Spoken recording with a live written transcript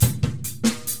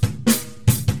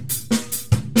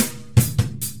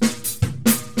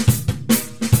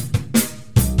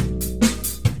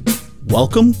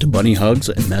Welcome to Bunny Hugs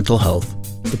and Mental Health,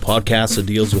 the podcast that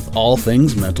deals with all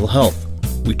things mental health.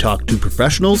 We talk to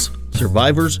professionals,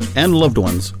 survivors, and loved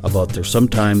ones about their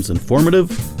sometimes informative,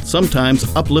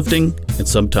 sometimes uplifting, and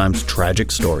sometimes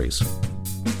tragic stories.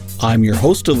 I'm your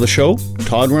host of the show,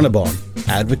 Todd Rennebaum,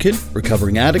 advocate,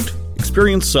 recovering addict,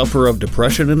 experienced sufferer of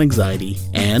depression and anxiety,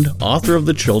 and author of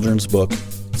the children's book,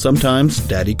 Sometimes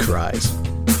Daddy Cries.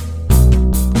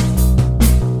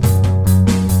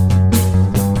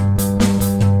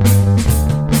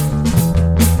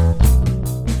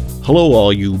 Hello,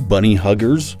 all you bunny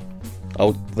huggers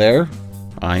out there.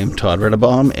 I am Todd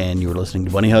Rennebaum, and you're listening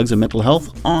to Bunny Hugs and Mental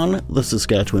Health on the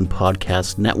Saskatchewan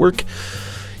Podcast Network.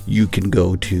 You can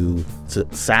go to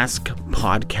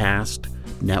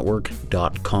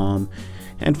saskpodcastnetwork.com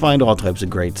and find all types of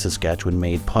great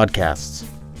Saskatchewan-made podcasts.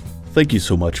 Thank you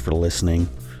so much for listening.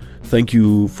 Thank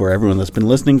you for everyone that's been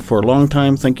listening for a long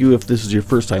time. Thank you if this is your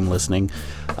first time listening.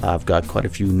 I've got quite a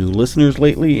few new listeners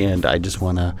lately, and I just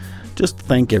want to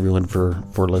thank everyone for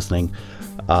listening.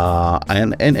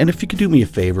 And if you could do me a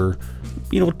favor,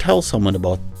 tell someone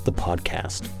about the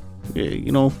podcast.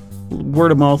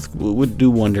 Word of mouth would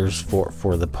do wonders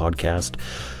for the podcast.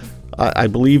 I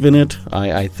believe in it.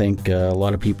 I think a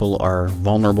lot of people are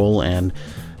vulnerable and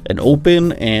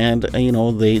open, and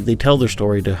they tell their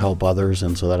story to help others,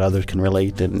 and so that others can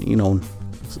relate, and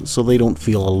so they don't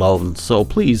feel alone. So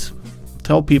please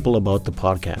tell people about the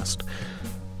podcast.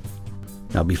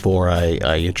 Now, before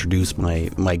I introduce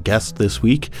my guest this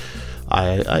week,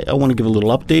 I want to give a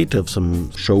little update of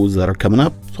some shows that are coming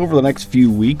up. So over the next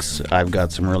few weeks, I've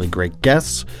got some really great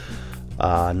guests.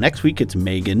 Next week, it's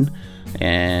Megan,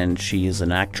 and she is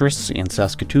an actress in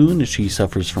Saskatoon. She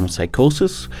suffers from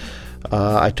psychosis.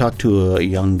 I talked to a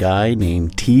young guy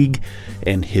named Teague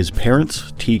and his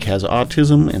parents. Teague has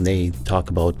autism, and they talk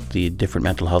about the different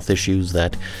mental health issues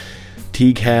that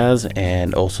Teague has,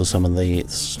 and also some of the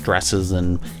stresses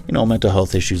and mental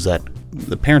health issues that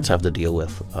the parents have to deal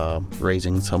with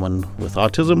raising someone with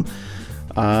autism.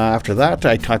 After that,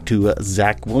 I talked to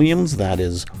Zach Williams, that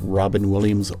is Robin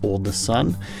Williams' oldest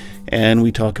son, and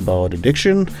we talk about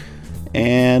addiction.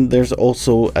 And there's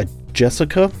also a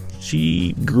Jessica.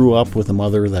 She grew up with a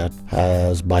mother that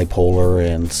has bipolar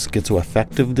and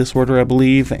schizoaffective disorder, I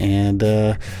believe, and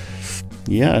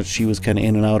she was kind of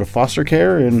in and out of foster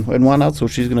care and whatnot, so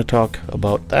she's going to talk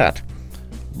about that.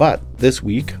 But this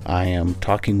week, I am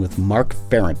talking with Mark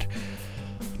Farrant.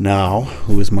 Now,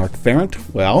 who is Mark Farrant?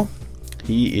 Well,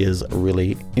 he is a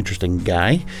really interesting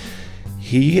guy.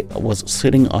 He was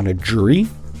sitting on a jury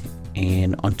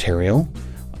in Ontario,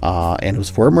 and it was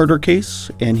for a murder case,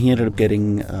 and he ended up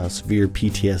getting severe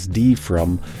PTSD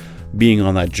from being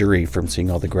on that jury, from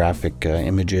seeing all the graphic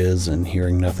images and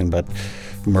hearing nothing but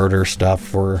murder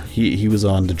stuff. He was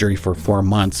on the jury for 4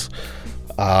 months.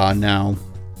 Now,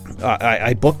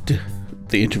 I booked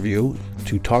the interview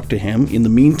to talk to him. In the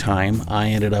meantime, I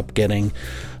ended up getting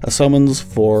a summons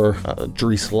for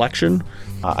jury selection.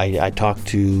 I talked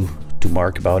to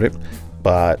Mark about it,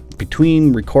 but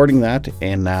between recording that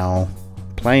and now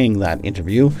playing that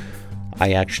interview,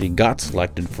 I actually got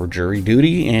selected for jury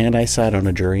duty, and I sat on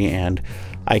a jury, and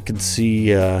I could see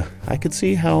how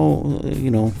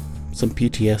some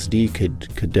PTSD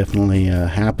could definitely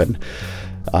happen.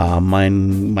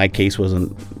 My case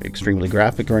wasn't extremely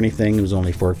graphic or anything. It was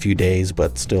only for a few days,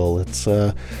 but still, it's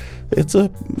a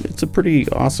pretty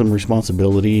awesome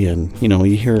responsibility, and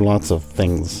you hear lots of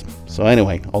things. So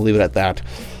anyway, I'll leave it at that.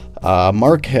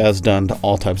 Mark has done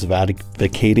all types of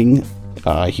advocating.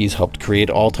 He's helped create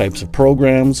all types of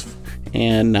programs,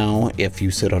 and now if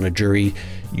you sit on a jury,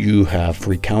 you have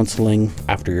free counseling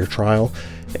after your trial.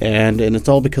 And it's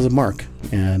all because of Mark.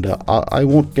 And I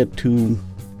won't get too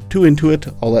into it.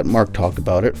 I'll let Mark talk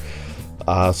about it.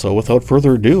 So without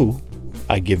further ado,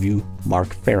 I give you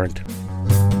Mark Farrant.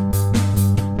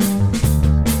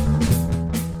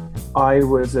 I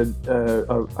was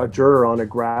a juror on a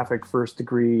graphic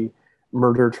first-degree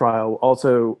murder trial,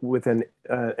 also with an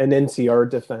NCR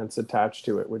defense attached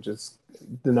to it, which is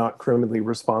the not criminally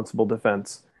responsible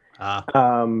defense,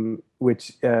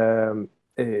 which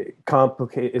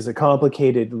is a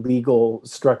complicated legal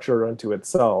structure unto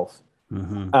itself.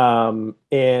 Mm-hmm.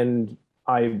 And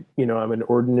I'm an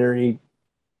ordinary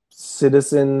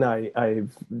citizen.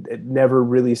 I've never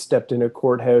really stepped in a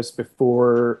courthouse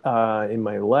before in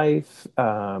my life.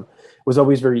 Was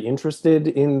always very interested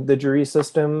in the jury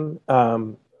system.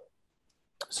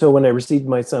 So when I received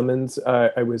my summons,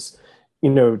 I was,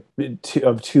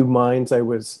 of two minds. I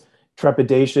was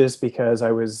trepidatious because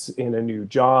I was in a new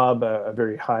job, a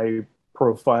very high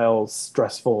profile,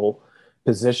 stressful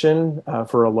position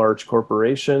for a large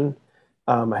corporation.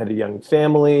 I had a young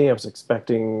family. I was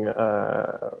expecting, we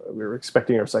were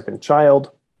expecting our second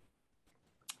child.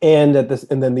 And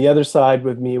and then the other side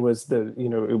with me was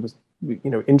it was,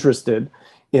 interested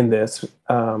in this.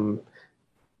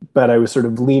 But I was sort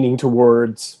of leaning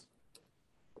towards,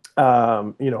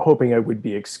 hoping I would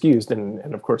be excused.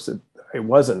 And of course I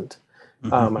wasn't.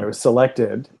 I was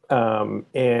selected.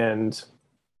 And,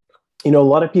 a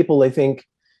lot of people, I think,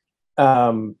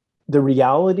 the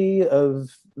reality of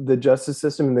the justice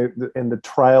system and the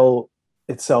trial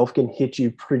itself can hit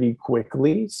you pretty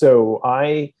quickly. So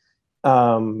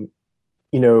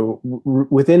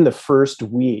within the first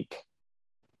week,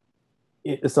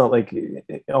 it's not like,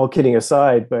 all kidding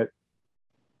aside, but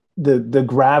the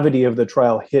gravity of the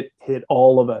trial hit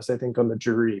all of us, I think, on the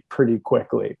jury pretty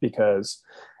quickly, because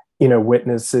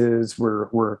witnesses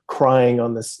were crying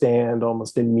on the stand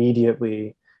almost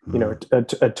immediately. A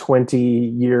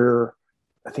 20-year,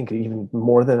 I think even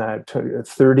more than that, a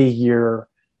 30-year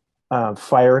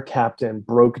fire captain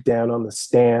broke down on the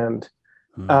stand.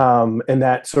 And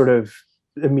that sort of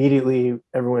immediately,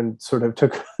 everyone sort of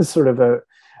took sort of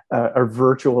a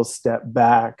virtual step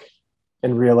back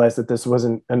and realized that this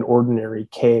wasn't an ordinary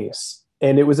case.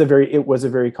 And it was a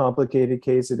very complicated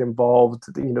case. It involved,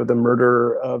 the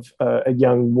murder of a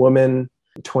young woman,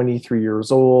 23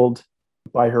 years old,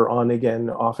 by her on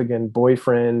again, off again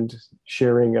boyfriend,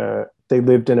 they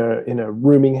lived in a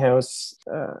rooming house,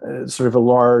 sort of a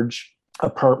large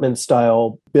apartment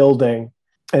style building.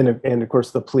 And of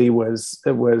course the plea was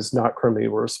not criminally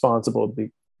responsible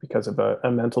because of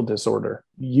a mental disorder.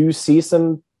 You see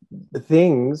some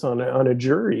things on a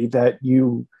jury that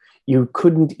you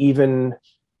couldn't even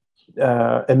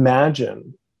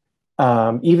imagine,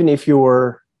 even if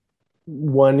you're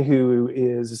one who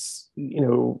is,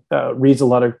 reads a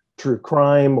lot of true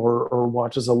crime or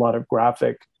watches a lot of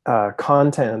graphic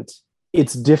content.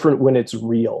 It's different when it's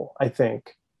real. I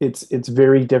think it's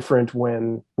very different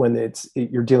when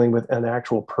you're dealing with an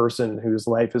actual person whose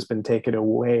life has been taken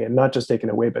away, and not just taken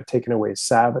away, but taken away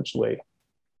savagely.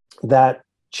 That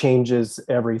changes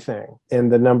everything,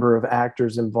 and the number of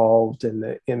actors involved in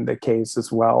the case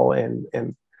as well,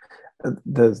 and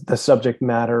the subject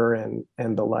matter and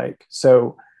the like.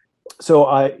 So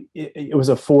it was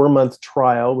a 4-month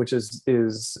trial, which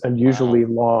is unusually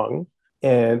long,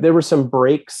 and there were some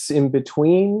breaks in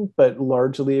between, but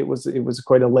largely it was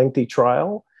quite a lengthy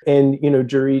trial. And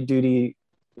jury duty,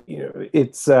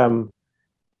 it's there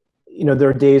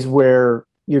are days where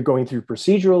you're going through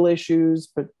procedural issues,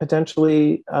 but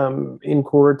potentially in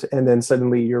court, and then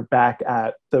suddenly you're back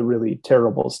at the really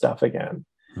terrible stuff again.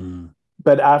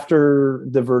 But after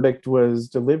the verdict was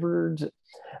delivered,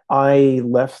 I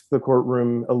left the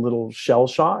courtroom a little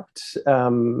shell-shocked,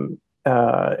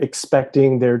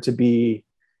 expecting there to be,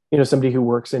 somebody who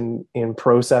works in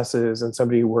processes and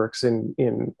somebody who works in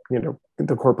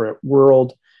the corporate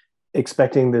world,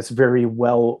 expecting this very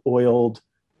well-oiled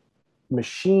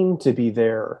machine to be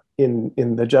there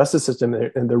in the justice system,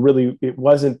 and it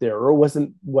wasn't there, or it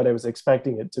wasn't what I was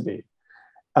expecting it to be.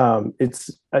 It's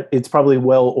probably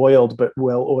well oiled, but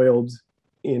well oiled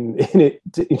in it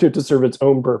to serve its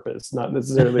own purpose, not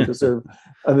necessarily to serve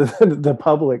the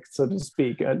public, so to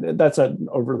speak. That's not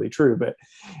overly true, but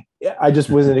I just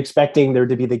wasn't expecting there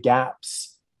to be the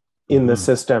gaps in the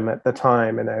system at the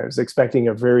time, and I was expecting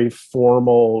a very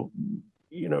formal,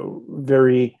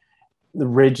 very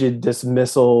rigid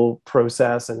dismissal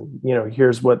process, and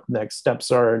here's what next steps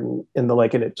are, and the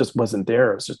like, and it just wasn't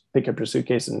there. It was just pick up your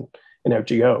suitcase and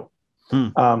out you go.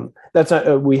 That's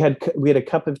not. We had a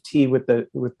cup of tea with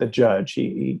the judge.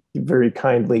 He very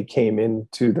kindly came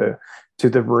into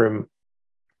the room,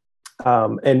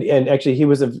 and actually he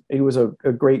was a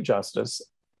great justice.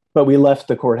 But we left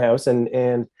the courthouse,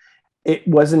 and it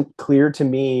wasn't clear to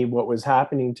me what was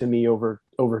happening to me over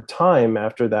time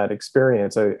after that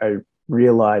experience. I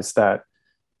realized that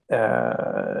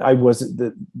I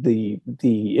wasn't the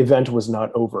event was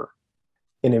not over.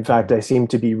 And in fact, I seemed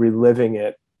to be reliving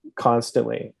it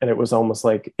constantly, and it was almost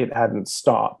like it hadn't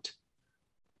stopped.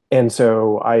 And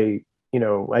so I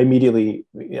immediately,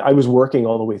 I was working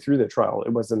all the way through the trial.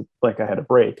 It wasn't like I had a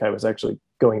break. I was actually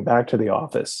going back to the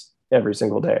office every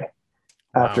single day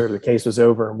after the case was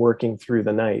over, and working through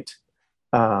the night,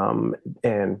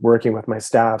 and working with my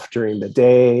staff during the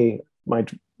day,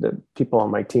 the people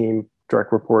on my team,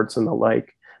 direct reports and the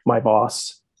like, my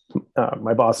boss,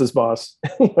 my boss's boss,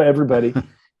 everybody.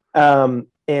 And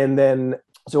then,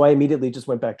 so I immediately just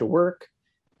went back to work,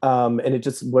 and it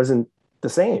just wasn't the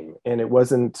same. And it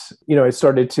wasn't, I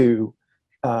started to,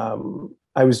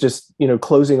 I was just,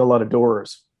 closing a lot of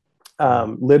doors,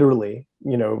 literally,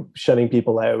 shutting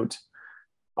people out,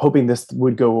 hoping this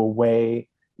would go away,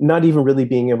 not even really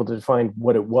being able to define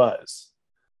what it was,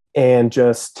 and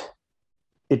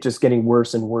it just getting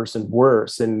worse and worse and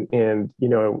worse, and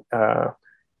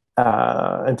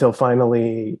until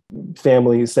finally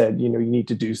families said, you need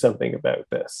to do something about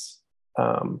this,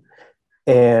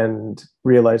 and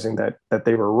realizing that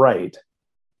they were right,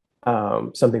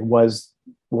 something was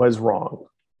wrong,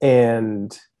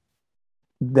 and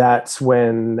that's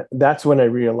when I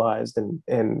realized, and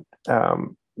in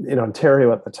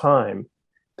Ontario at the time,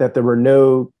 that there were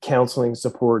no counseling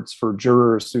supports for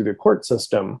jurors through the court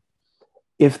system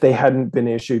if they hadn't been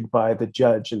issued by the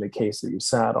judge in the case that you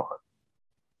sat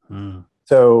on.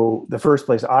 So the first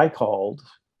place I called,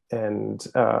 and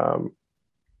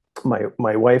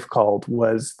my wife called,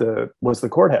 was the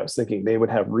courthouse, thinking they would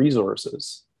have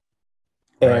resources.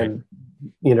 Right. And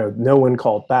no one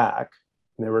called back.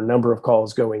 There were a number of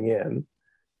calls going in,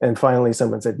 and finally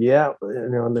someone said, "Yeah,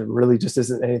 there really just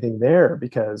isn't anything there,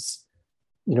 because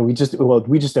we just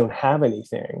don't have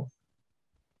anything."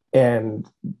 And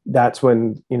that's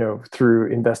when, through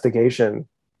investigation,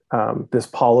 this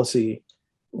policy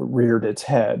reared its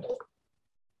head.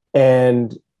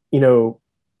 And,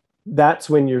 that's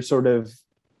when you're sort of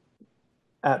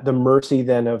at the mercy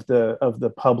then of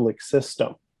the public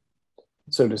system,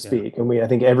 so to speak. Yeah. And I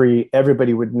think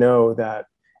everybody would know that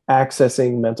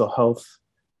accessing mental health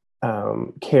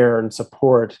care and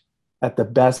support at the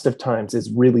best of times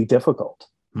is really difficult.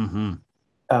 Mm-hmm.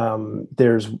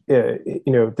 There's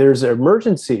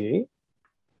emergency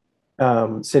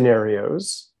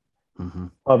scenarios, mm-hmm.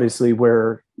 obviously,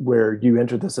 where you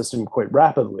enter the system quite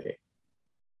rapidly.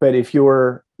 But if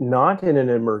you're not in an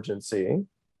emergency,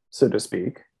 so to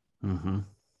speak, mm-hmm.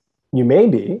 you may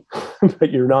be,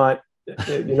 but you're not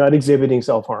exhibiting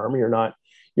self-harm. You're not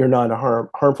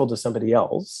harmful to somebody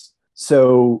else.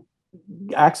 So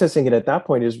accessing it at that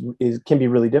point can be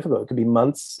really difficult. It could be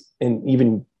months and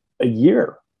even a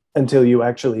year until you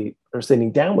actually are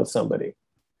sitting down with somebody.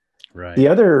 Right. The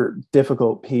other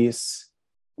difficult piece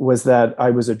was that I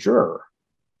was a juror.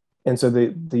 And so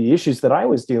the issues that I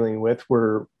was dealing with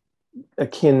were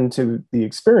akin to the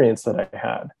experience that I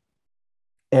had.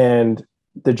 And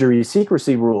the jury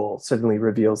secrecy rule suddenly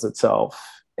reveals itself,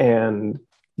 and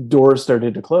doors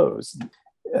started to close.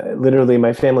 Literally,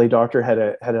 my family doctor had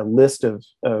a list of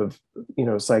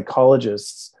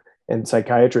psychologists and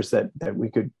psychiatrists that we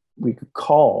could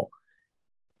call.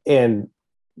 And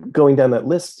going down that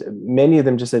list, many of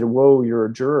them just said, "Whoa, you're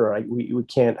a juror. We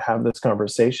can't have this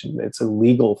conversation. It's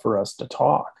illegal for us to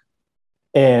talk."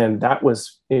 And that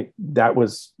was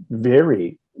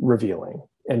very revealing,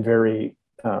 and very,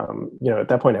 at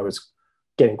that point I was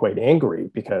getting quite angry,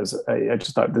 because I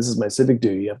just thought, this is my civic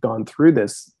duty. I've gone through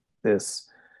this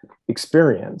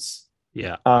experience.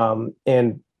 Yeah.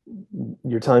 And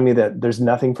you're telling me that there's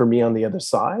nothing for me on the other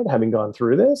side, having gone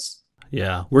through this?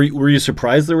 Yeah. Were you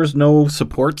surprised there was no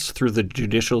supports through the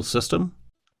judicial system?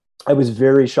 I was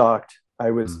very shocked.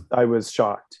 I was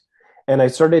shocked. And I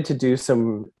started to do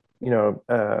some,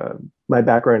 my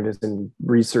background is in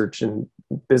research and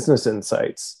business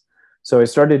insights. So I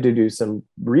started to do some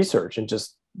research, and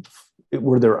just,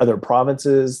 were there other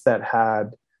provinces that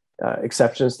had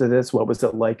exceptions to this? What was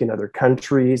it like in other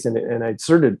countries? And I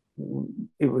started,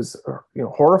 it was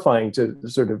horrifying to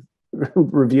sort of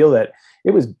reveal that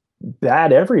it was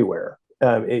bad everywhere.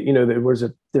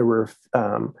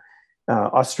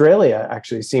 Australia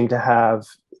actually seemed to have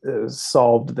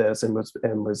solved this, and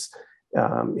was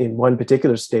in one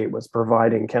particular state was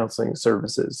providing counseling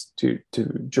services to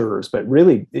jurors, but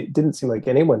really it didn't seem like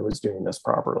anyone was doing this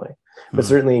properly. But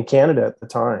certainly in Canada at the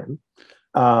time,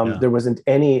 there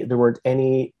weren't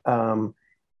any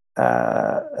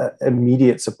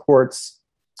immediate supports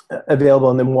available.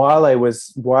 And then while I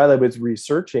was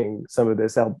researching some of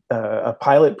this, a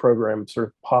pilot program sort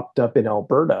of popped up in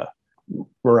Alberta,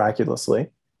 miraculously.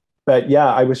 But yeah,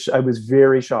 I was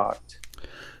very shocked.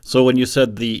 So when you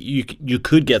said you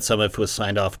could get some if it was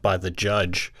signed off by the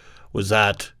judge, was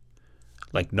that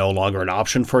like no longer an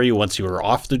option for you once you were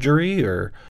off the jury?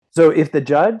 Or so if the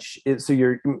judge is, so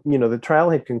the trial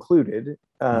had concluded,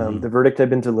 the verdict had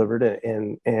been delivered,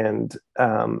 and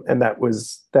that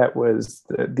was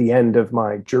the end of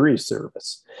my jury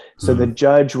service. So the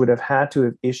judge would have had to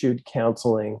have issued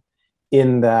counseling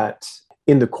in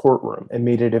the courtroom and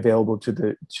made it available to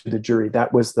the jury.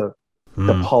 That was the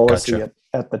policy gotcha.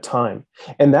 at the time.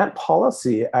 And that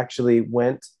policy actually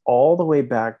went all the way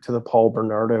back to the Paul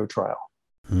Bernardo trial.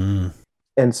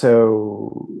 And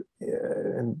so,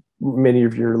 and many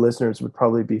of your listeners would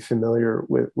probably be familiar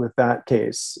with that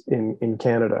case in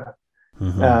Canada,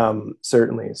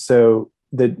 certainly. So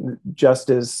the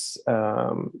Justice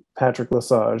Patrick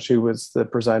Lesage, who was the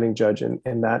presiding judge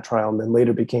in that trial, and then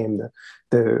later became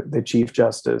the Chief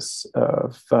Justice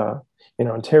of in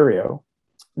Ontario,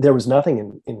 there was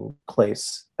nothing in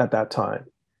place at that time,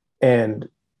 and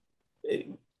it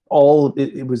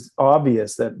was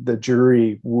obvious that the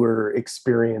jury were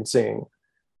experiencing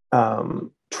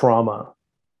trauma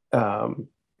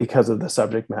because of the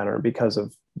subject matter, because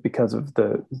of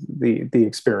the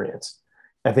experience.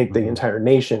 I think the entire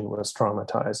nation was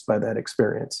traumatized by that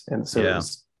experience, and so it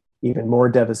was even more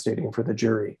devastating for the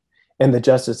jury. And the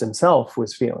justice himself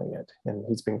was feeling it, and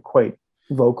he's been quite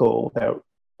vocal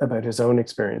about his own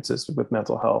experiences with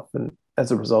mental health, and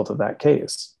as a result of that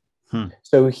case.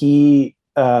 So he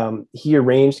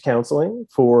arranged counseling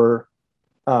for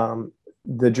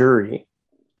the jury,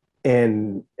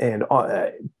 and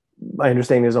my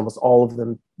understanding is almost all of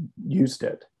them used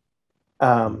it.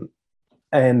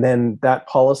 And then that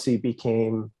policy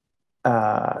became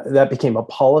a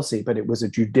policy, but it was a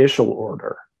judicial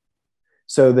order.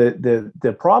 So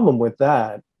the problem with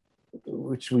that,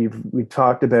 which we've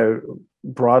talked about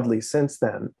broadly since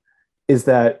then, is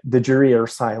that the jury are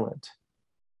silent.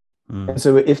 And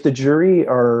so if the jury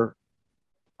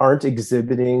aren't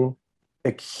exhibiting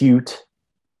acute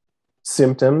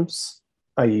symptoms,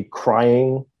 i.e.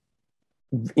 crying,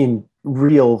 in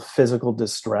real physical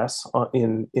distress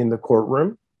in the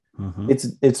courtroom,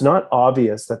 it's not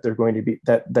obvious that they're going to be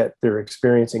that they're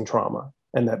experiencing trauma,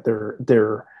 and that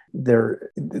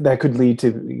that could lead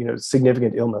to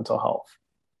significant ill mental health,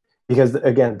 because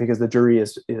the jury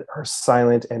are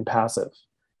silent and passive.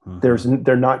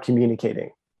 They're not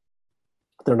communicating.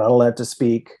 They're not allowed to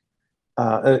speak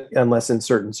unless in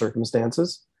certain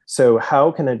circumstances. So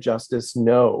how can a justice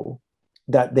know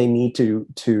that they need to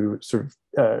sort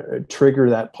of trigger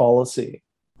that policy?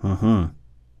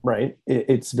 Right?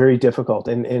 It's very difficult,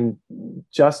 and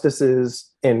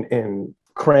justices and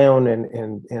Crown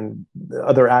and the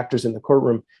other actors in the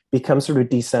courtroom become sort of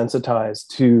desensitized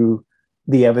to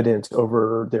the evidence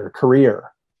over their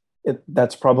career.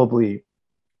 That's probably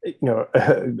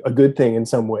a good thing in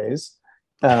some ways.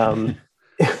 But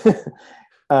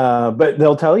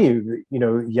they'll tell you,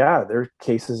 there are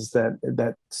cases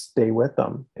that stay with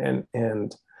them,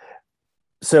 and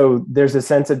so there's a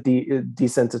sense of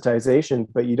desensitization.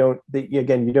 But you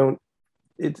don't.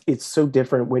 It's so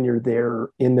different when you're there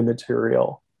in the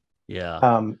material.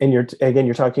 And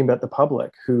you're talking about the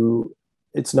public, who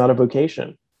it's not a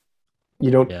vocation. You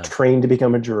don't train to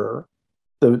become a juror.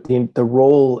 The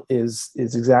role is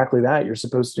exactly that. You're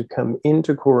supposed to come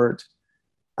into court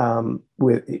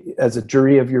as a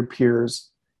jury of your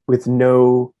peers, with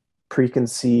no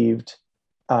preconceived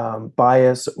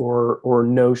bias or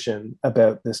notion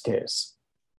about this case.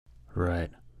 Right.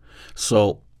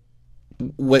 So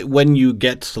when you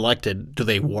get selected, do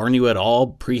they warn you at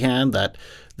all prehand that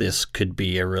this could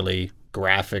be a really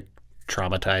graphic,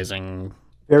 traumatizing?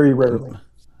 Very rarely.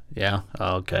 Yeah.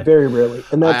 Oh, okay. Very rarely.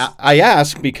 And I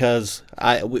ask because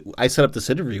I set up this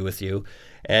interview with you,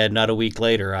 and not a week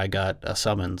later I got a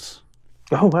summons.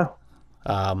 Oh wow.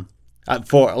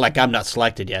 I'm not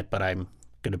selected yet, but I'm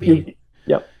going to be.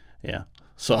 Yep. Yeah.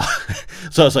 So I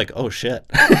was like, oh shit.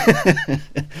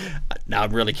 Now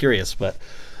I'm really curious, but.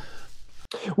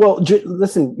 Well,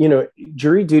 listen,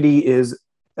 jury duty is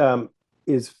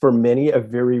for many a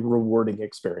very rewarding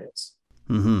experience.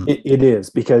 It is,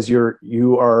 because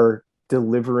you are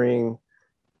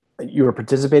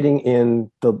participating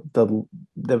in the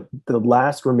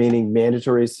last remaining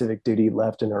mandatory civic duty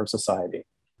left in our society.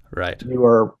 Right.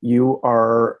 You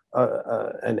are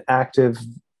an active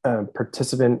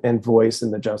participant and voice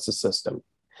in the justice system,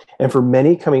 and for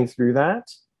many coming through that,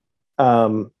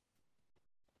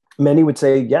 many would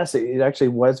say yes, it actually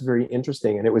was very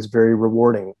interesting and it was very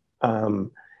rewarding.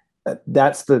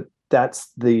 That's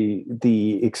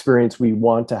the experience we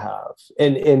want to have,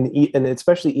 and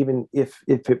especially even if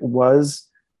it was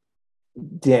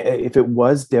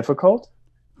difficult,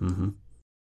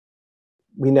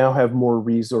 we now have more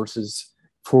resources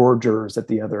for jurors at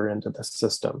the other end of the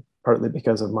system, partly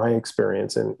because of my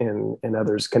experience and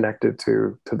others connected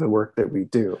to the work that we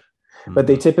do. But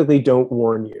they typically don't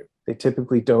warn you. They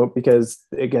typically don't, because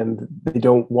again, they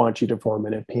don't want you to form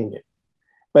an opinion.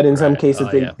 But in some cases,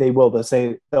 they will. They'll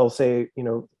say,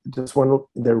 just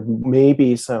there may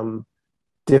be some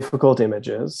difficult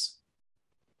images,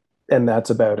 and that's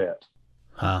about it.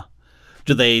 Huh.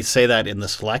 Do they say that in the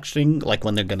selection, like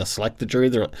when they're going to select the jury?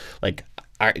 They're like,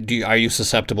 are you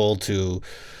susceptible to,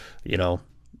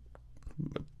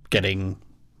 getting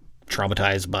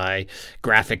traumatized by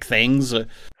graphic things?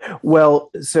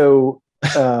 Well, so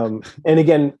And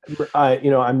again,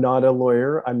 I'm not a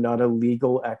lawyer. I'm not a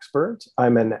legal expert.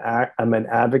 I'm an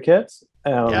advocate.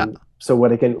 Yeah. So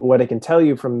what I can tell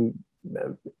you from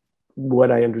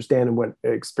what I understand and what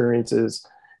experiences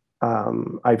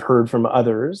I've heard from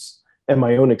others and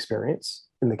my own experience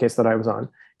in the case that I was on.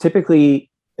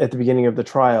 Typically, at the beginning of the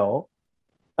trial,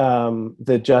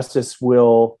 the justice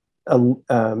will.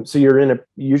 So you're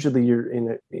usually you're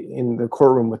in the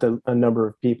courtroom with a number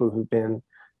of people who've been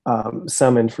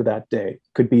summoned for that day.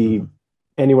 Could be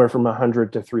anywhere from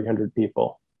 100 to 300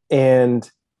 people, and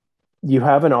you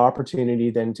have an opportunity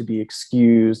then to be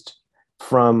excused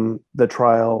from the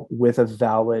trial with a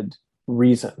valid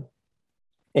reason.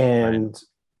 And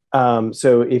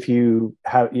so if you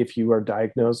are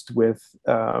diagnosed with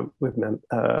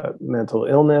mental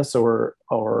illness or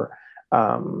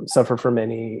suffer from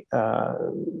any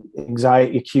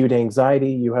acute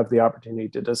anxiety, you have the opportunity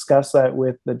to discuss that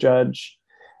with the judge,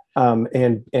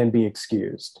 and be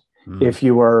excused. If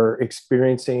you are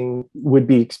would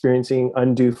be experiencing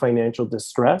undue financial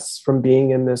distress from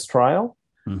being in this trial,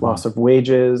 loss of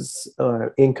wages,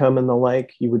 income, and the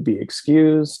like, you would be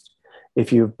excused.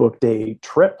 If you've booked a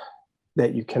trip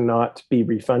that you cannot be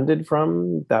refunded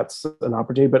from, that's an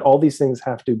opportunity. But all these things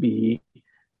have to be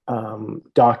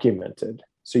documented.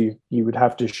 So you would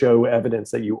have to show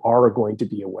evidence that you are going to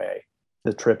be away.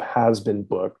 The trip has been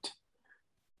booked,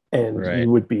 and you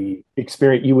would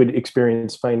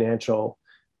experience financial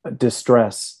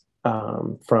distress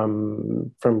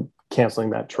from canceling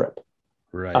that trip.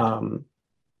 Right.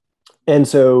 And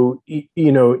so,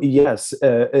 yes.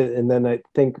 And then I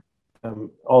think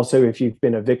also, if you've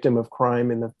been a victim of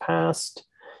crime in the past,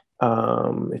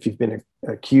 if you've been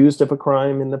accused of a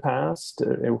crime in the past,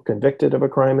 or convicted of a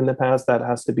crime in the past, that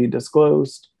has to be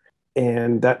disclosed.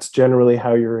 And that's generally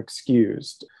how you're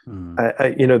excused. There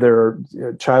are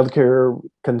childcare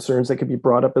concerns that could be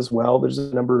brought up as well. There's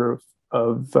a number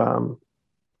of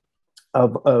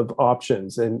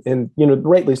options, and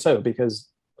rightly so, because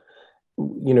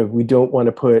we don't want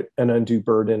to put an undue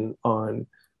burden on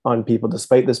people.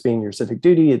 Despite this being your civic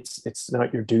duty, it's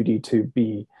not your duty to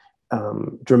be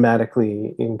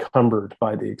dramatically encumbered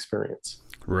by the experience.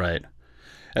 Right.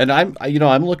 And I'm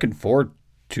looking forward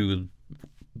to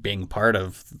being part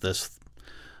of this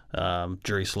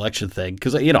jury selection thing,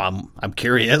 because I'm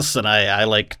curious, and I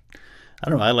like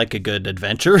a good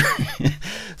adventure.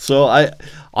 So I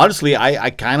honestly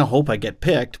kind of hope I get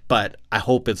picked, but I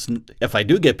hope if I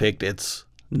do get picked, it's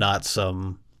not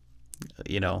some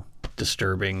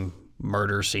disturbing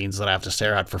murder scenes that I have to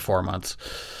stare at for 4 months,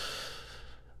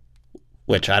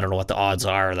 which I don't know what the odds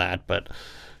are of that, but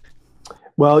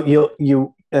well,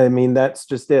 that's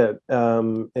just it.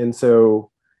 And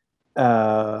so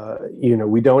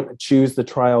we don't choose the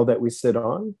trial that we sit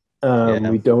on.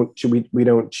 We don't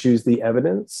choose the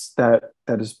evidence that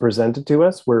is presented to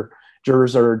us.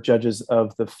 Jurors are judges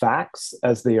of the facts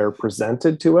as they are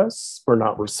presented to us. We're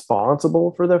not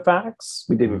responsible for the facts.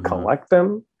 We didn't collect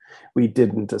them. We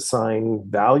didn't assign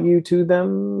value to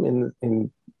them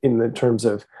in the terms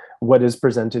of what is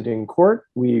presented in court.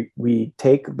 We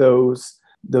take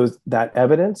that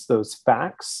evidence, those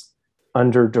facts,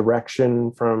 under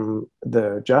direction from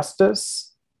the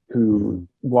justice who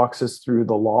walks us through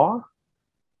the law,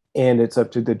 and it's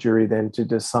up to the jury then to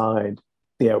decide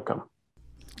the outcome.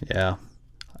 Yeah.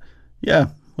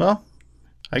 Well,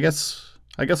 I guess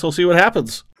we'll see what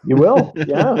happens. You will.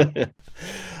 Yeah.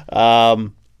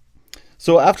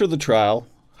 So after the trial,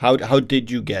 how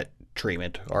did you get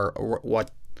treatment, or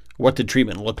what did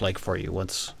treatment look like for you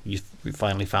once you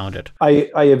finally found it? I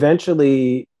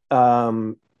eventually,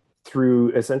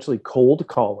 through essentially cold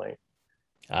calling,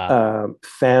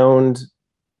 found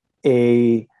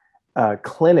a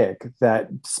clinic that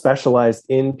specialized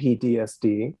in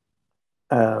PTSD.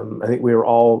 I think we were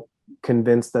all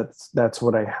convinced that's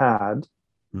what I had.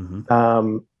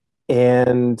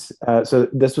 So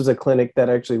this was a clinic that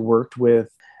actually worked with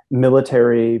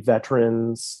military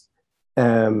veterans,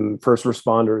 first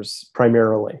responders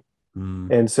primarily.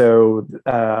 And so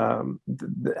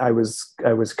I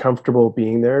was comfortable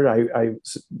being there. I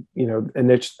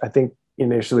think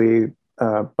initially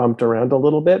bumped around a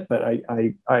little bit, but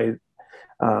I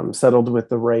settled with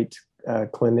the right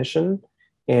clinician,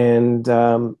 and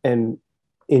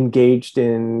engaged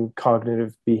in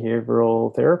cognitive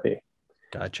behavioral therapy.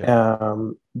 Gotcha.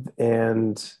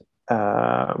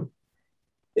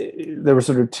 There were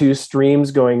sort of two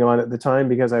streams going on at the time,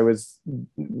 because I was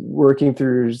working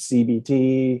through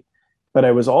CBT, but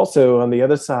I was also on the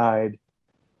other side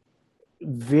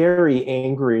very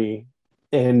angry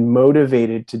and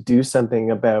motivated to do something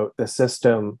about the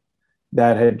system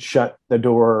that had shut the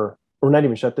door or not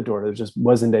even shut the door. There just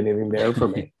wasn't anything there for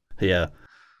me. Yeah.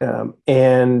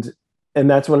 And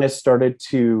that's when I started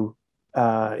to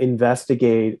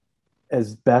investigate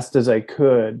as best as I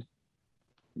could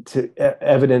to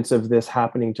evidence of this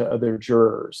happening to other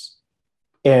jurors,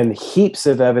 and heaps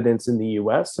of evidence in the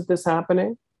US of this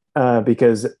happening,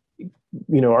 because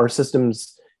our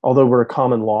systems, although we're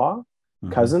common law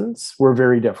cousins, we're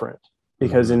very different.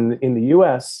 Because in the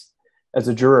US, as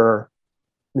a juror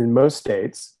in most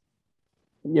states,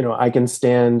 I can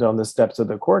stand on the steps of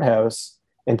the courthouse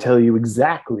and tell you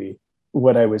exactly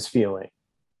what I was feeling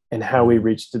and how we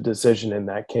reached a decision in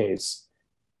that case,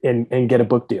 and get a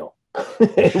book deal.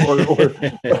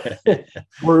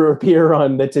 or appear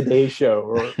on the Today Show,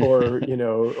 or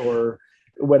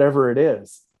whatever it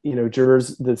is.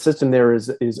 Jurors, the system there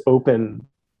is open.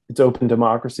 It's open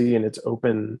democracy, and it's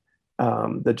open.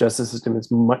 The justice system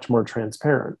is much more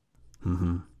transparent.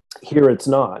 Here it's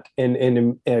not,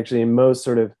 and actually in most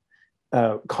sort of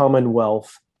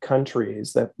Commonwealth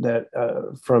countries that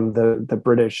from the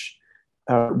British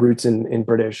roots in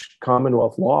British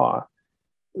Commonwealth law,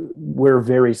 we're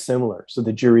very similar. So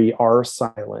the jury are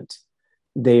silent,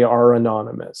 they are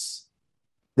anonymous,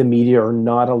 the media are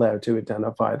not allowed to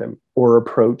identify them or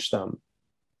approach them,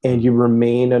 and you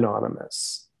remain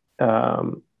anonymous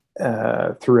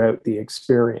throughout the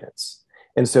experience.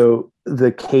 And so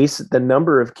the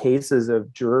number of cases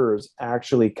of jurors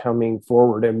actually coming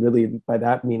forward, and really by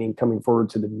that meaning coming forward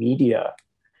to the media,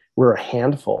 were a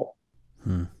handful.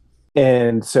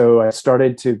 And so I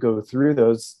started to go through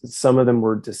those. Some of them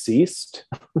were deceased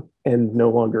and no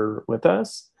longer with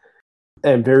us,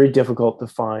 and very difficult to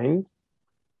find.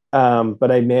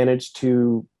 But I managed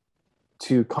to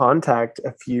contact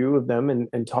a few of them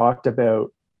and talked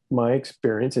about my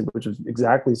experience, which was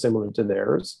exactly similar to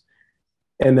theirs.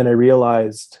 And then I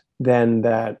realized then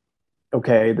that,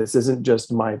 okay, this isn't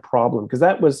just my problem, because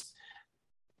that was,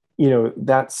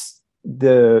 that's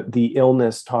the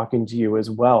illness talking to you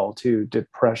as well, to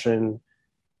depression,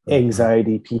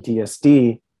 anxiety,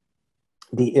 PTSD.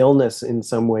 The illness in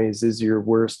some ways is your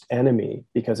worst enemy,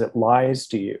 because it lies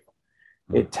to you.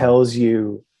 It tells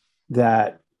you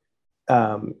that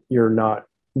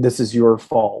this is your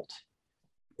fault.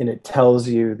 And it tells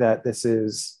you that this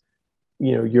is,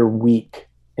 you're weak.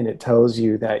 And it tells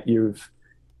you that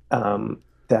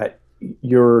that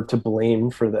you're to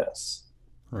blame for this.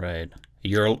 Right.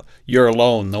 You're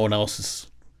alone. No one else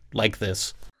is like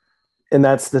this. And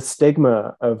that's the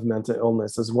stigma of mental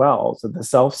illness as well. So the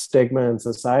self-stigma and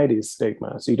society's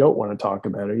stigma. So you don't want to talk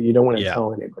about it. You don't want to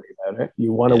tell anybody about it.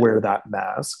 You want to wear that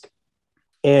mask.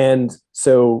 And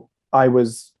so I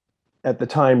was at the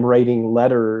time writing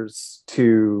letters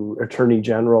to attorney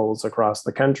generals across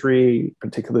the country,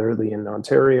 particularly in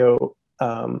Ontario,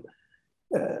 and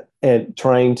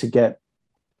trying to get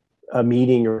a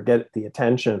meeting or get the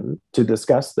attention to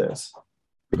discuss this,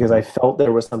 because I felt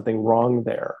there was something wrong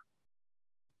there.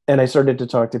 And I started to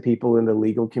talk to people in the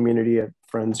legal community, of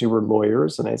friends who were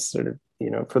lawyers, and I started,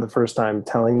 for the first time,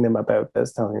 telling them about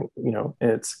this,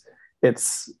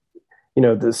 it's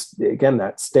this, again,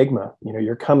 that stigma,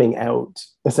 you're coming out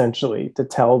essentially to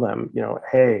tell them,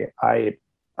 hey,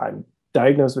 I'm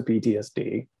diagnosed with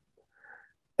PTSD,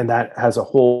 and that has a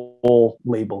whole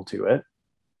label to it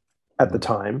at the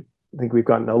time. I think we've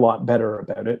gotten a lot better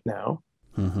about it now.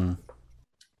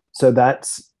 So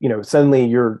that's,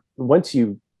 suddenly once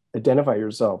you identify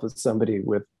yourself as somebody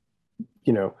with,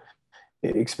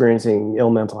 experiencing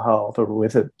ill mental health, or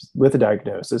with a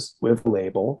diagnosis, with a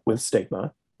label, with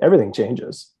stigma, everything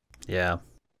changes. Yeah.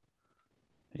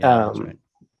 That's right.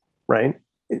 Right.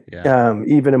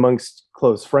 Even amongst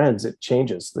close friends, it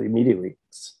changes immediately.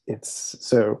 It's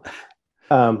so,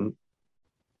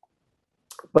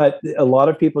 but a lot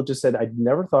of people just said, I'd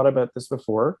never thought about this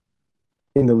before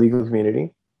in the legal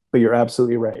community, but you're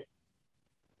absolutely right.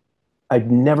 I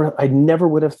never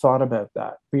would have thought about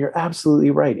that, but you're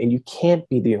absolutely right. And you can't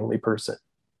be the only person.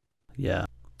 Yeah.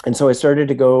 And so I started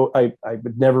to go, I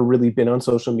had never really been on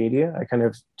social media. I kind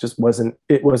of just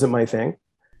it wasn't my thing.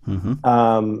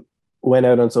 Went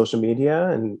out on social media,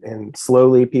 and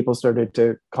slowly people started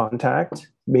to contact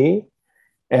me.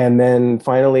 And then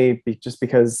finally, just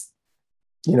because,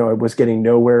 I was getting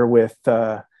nowhere with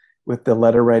the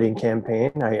letter writing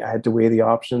campaign, I had to weigh the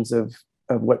options of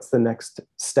what's the next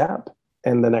step.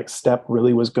 And the next step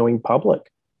really was going public.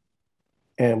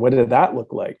 And what did that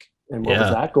look like? And what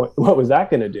was that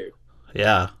going to do?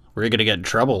 Yeah. We're going to get in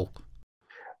trouble.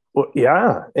 Well,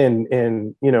 yeah.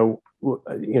 And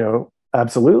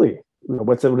absolutely.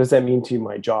 What does that mean to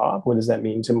my job? What does that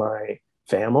mean to my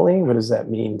family? What does that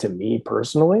mean to me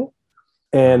personally?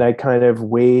 And I kind of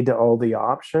weighed all the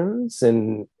options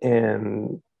and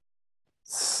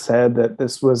said that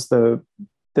this was the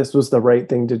right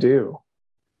thing to do.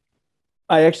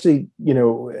 I actually,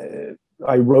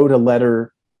 I wrote a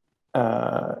letter.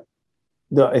 I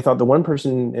thought the one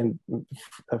person, and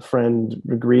a friend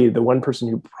agreed, the one person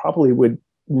who probably would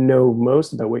know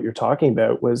most about what you're talking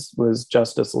about was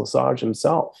Justice Lesage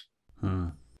himself.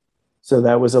 So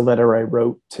that was a letter I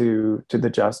wrote to the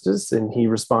justice, and he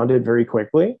responded very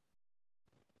quickly.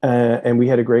 And we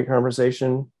had a great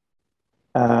conversation,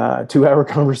 2-hour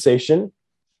conversation.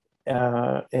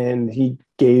 And he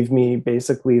gave me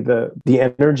basically the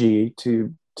energy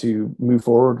to move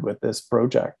forward with this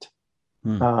project.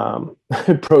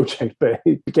 Project, but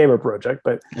it became a project,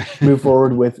 but move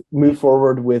forward with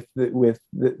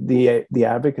the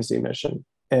advocacy mission.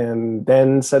 And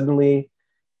then suddenly,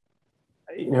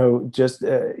 I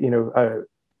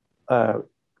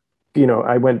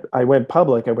went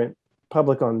public. I went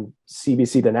public on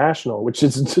CBC The National, which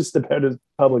is just about as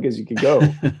public as you could go.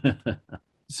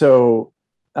 So,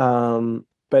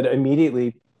 but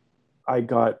immediately I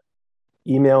got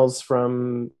emails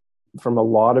from a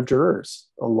lot of jurors,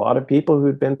 a lot of people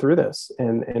who'd been through this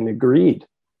and agreed.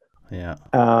 Yeah.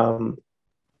 And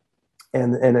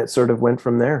it sort of went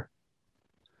from there.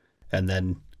 And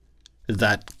then is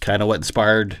that kind of what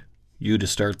inspired you to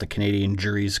start the Canadian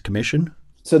Juries Commission?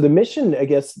 So the mission, I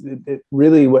guess, it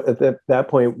really, at that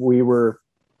point,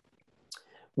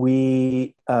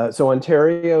 so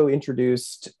Ontario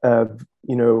introduced,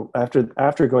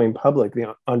 after going public,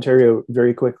 Ontario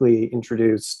very quickly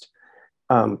introduced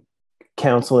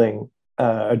counseling,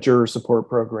 a juror support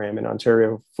program in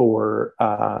Ontario for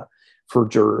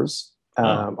jurors,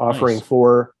 offering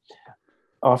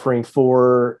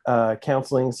four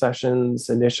counseling sessions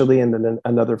initially, and then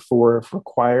another 4 if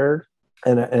required,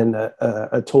 and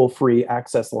a toll-free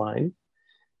access line.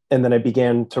 And then I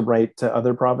began to write to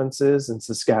other provinces, and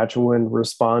Saskatchewan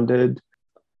responded.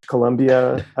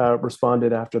 Columbia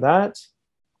responded after that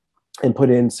and put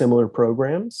in similar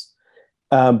programs.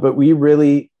 But we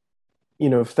really,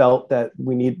 felt that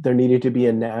there needed to be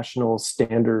a national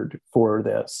standard for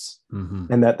this,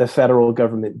 and that the federal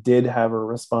government did have a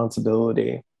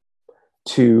responsibility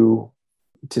to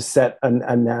set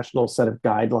a national set of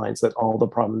guidelines that all the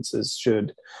provinces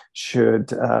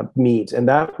should meet. And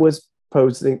that was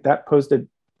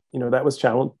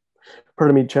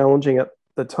challenging at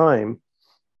the time.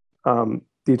 The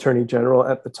Attorney General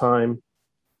at the time,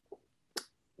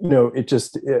 it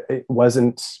just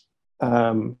wasn't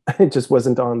on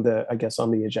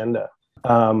the agenda.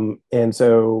 And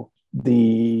so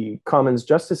the Commons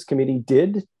Justice Committee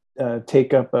did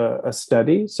take up a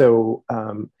study. So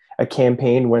a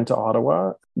campaign went to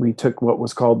Ottawa. We took what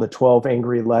was called the 12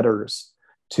 Angry Letters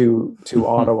to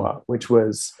Ottawa, which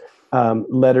was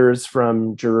letters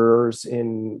from jurors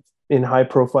in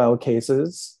high-profile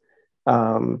cases,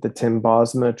 the Tim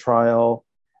Bosma trial,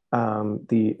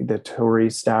 the Tori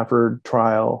Stafford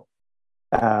trial,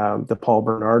 the Paul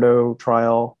Bernardo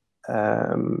trial,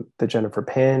 the Jennifer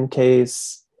Pan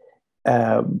case,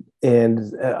 and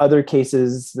other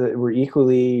cases that were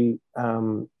equally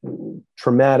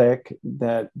traumatic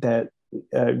that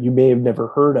you may have never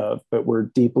heard of, but were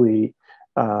deeply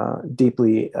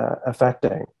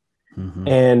affecting.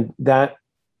 And that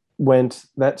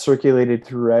circulated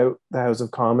throughout the House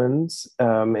of Commons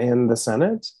and the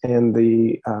Senate, and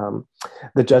the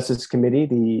Justice Committee.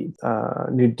 The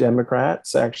New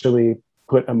Democrats actually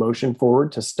put a motion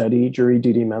forward to study jury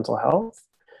duty mental health,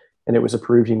 and it was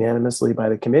approved unanimously by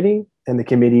the committee. And the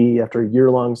committee, after a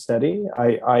year-long study,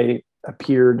 I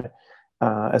appeared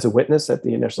as a witness at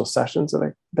the initial sessions of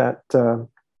that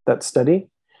study,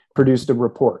 produced a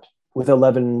report with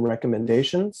 11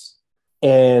 recommendations.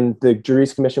 And the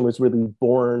Juries Commission was really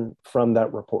born from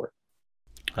that report.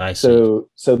 I see.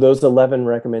 So those 11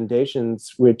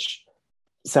 recommendations, which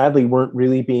sadly weren't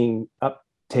really being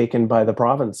uptaken by the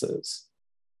provinces.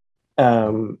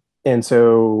 And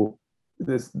so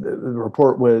the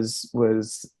report was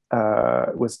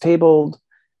tabled.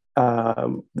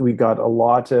 We got a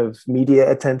lot of media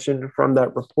attention from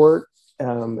that report.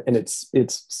 And it's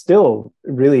still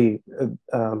really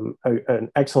an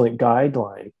excellent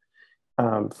guideline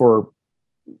for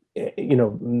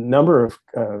number of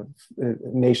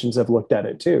nations have looked at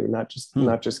it too, not just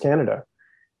Canada.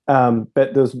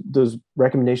 But those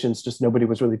recommendations, just nobody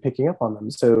was really picking up on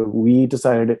them. So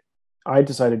I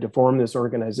decided to form this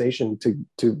organization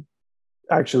to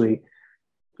actually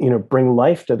bring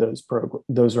life to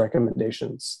those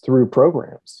recommendations through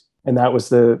programs. And that was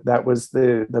the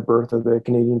birth of the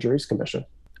Canadian Juries Commission.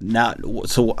 Now,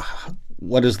 so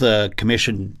what does the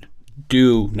commission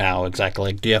do now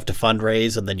exactly? Like, do you have to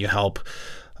fundraise and then you help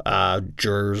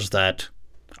jurors that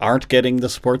aren't getting the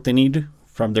support they need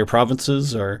from their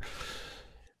provinces, or?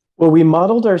 Well, we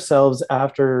modeled ourselves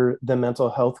after the Mental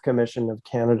Health Commission of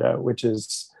Canada, which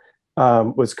was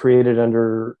created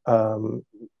under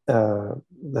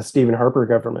the Stephen Harper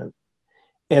government.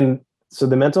 And so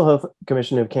the Mental Health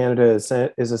Commission of Canada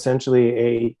is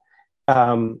essentially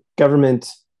a government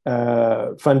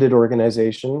funded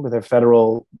organization with a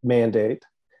federal mandate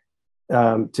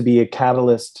to be a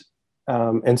catalyst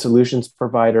and solutions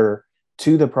provider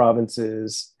to the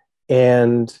provinces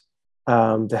and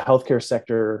the healthcare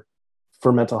sector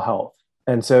for mental health.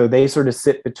 And so they sort of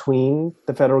sit between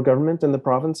the federal government and the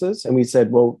provinces. And we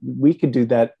said, well, we could do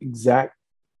that exact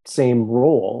same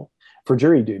role for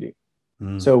jury duty.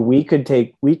 So we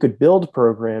could build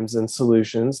programs and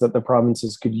solutions that the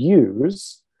provinces could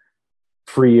use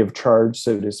free of charge,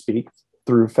 so to speak,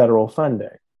 through federal funding.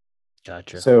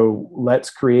 Gotcha. So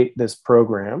let's create this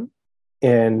program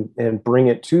and bring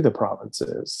it to the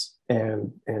provinces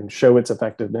and show its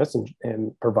effectiveness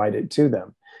and provide it to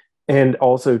them, and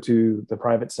also to the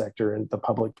private sector and the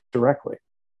public directly.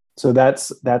 So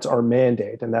that's our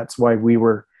mandate, and that's why we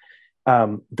were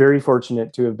very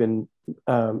fortunate to have been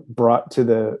brought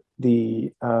to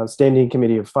the Standing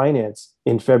Committee of Finance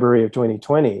in February of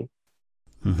 2020,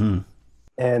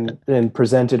 and then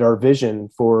presented our vision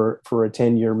for a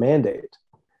 10-year mandate,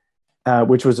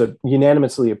 which was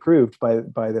unanimously approved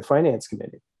by the Finance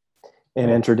Committee and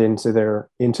entered into their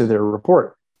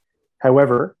report.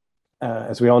 However,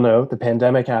 as we all know, the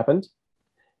pandemic happened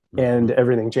and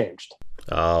everything changed.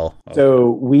 Oh, okay.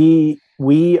 So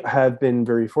we have been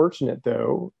very fortunate,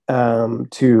 though,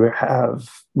 to have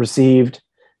received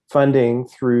funding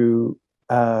through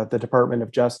the Department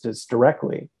of Justice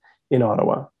directly in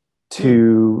Ottawa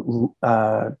to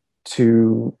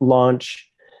launch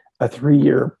a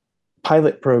 3-year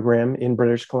pilot program in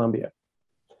British Columbia.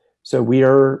 So we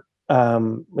are.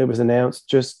 It was announced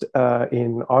just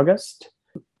in August.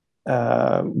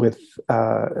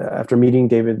 After meeting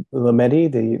David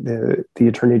Lametti, the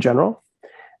Attorney General,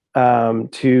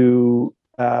 to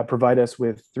provide us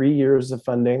with 3 years of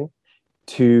funding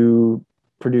to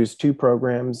produce 2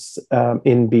 programs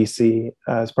in BC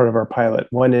as part of our pilot.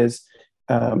 One is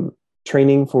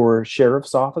training for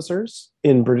sheriff's officers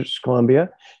in British Columbia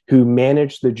who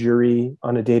manage the jury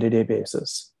on a day-to-day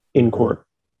basis in court,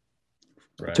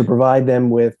 to provide them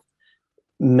with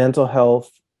mental health,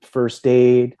 first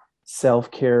aid,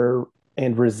 self-care,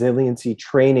 and resiliency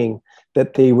training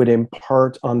that they would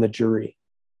impart on the jury.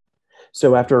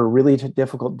 So after a really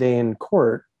difficult day in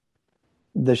court,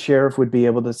 the sheriff would be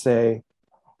able to say,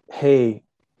 hey,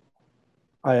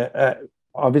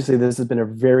 obviously this has been a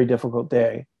very difficult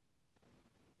day.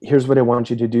 Here's what I want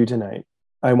you to do tonight.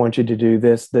 I want you to do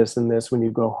this, this, and this when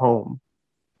you go home,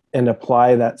 and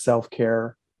apply that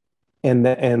self-care and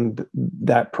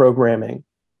that programming,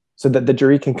 so that the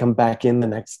jury can come back in the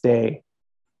next day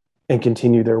and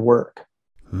continue their work.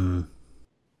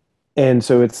 And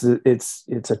so it's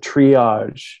a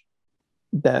triage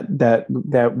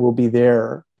that will be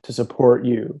there to support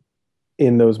you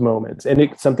in those moments. And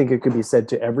it's something that could be said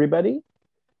to everybody.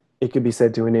 It could be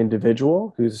said to an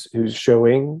individual who's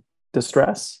showing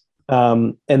distress.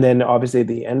 And then obviously at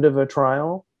the end of a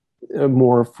trial, a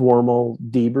more formal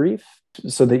debrief,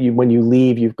 so that when you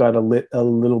leave, you've got a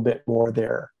little bit more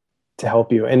there to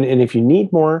help you. And if you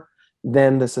need more,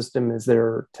 then the system is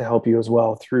there to help you as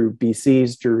well through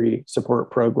BC's jury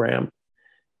support program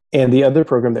and the other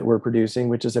program that we're producing,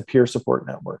 which is a peer support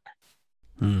network.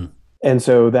 And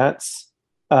so that's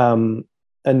a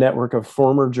network of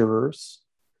former jurors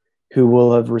who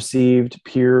will have received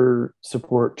peer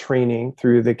support training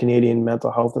through the Canadian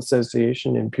Mental Health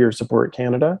Association and Peer Support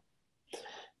Canada.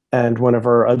 And one of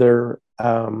our other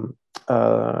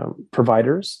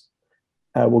providers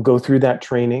will go through that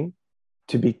training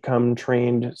to become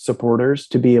trained supporters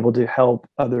to be able to help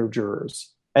other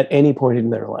jurors at any point in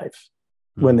their life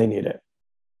when they need it.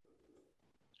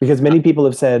 Because many people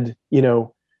have said, I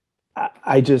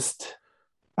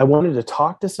wanted to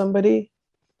talk to somebody,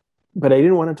 but I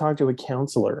didn't want to talk to a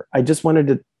counselor. I just wanted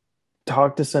to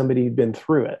talk to somebody who'd been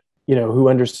through it, who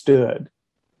understood.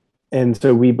 And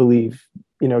so we believe,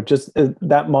 just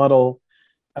that model,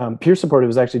 peer support,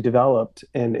 was actually developed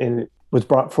and was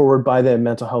brought forward by the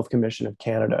Mental Health Commission of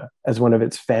Canada as one of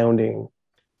its founding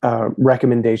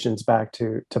recommendations back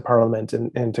to Parliament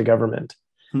and to government,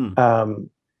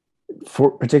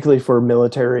 particularly for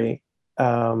military,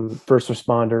 first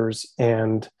responders,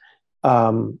 and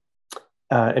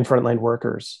frontline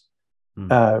workers,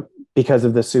 because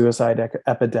of the suicide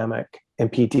epidemic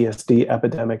and PTSD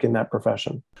epidemic in that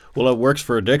profession. Well, it works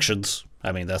for addictions.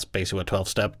 I mean, that's basically what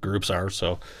 12-step groups are.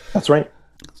 So, That's right.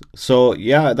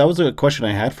 yeah, that was a question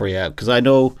I had for you because I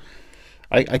know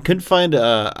I couldn't find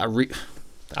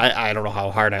I don't know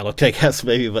how hard I looked, I guess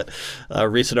maybe, but a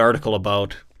recent article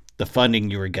about the funding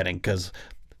you were getting, because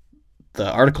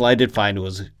the article I did find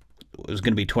was it was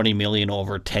going to be 20 million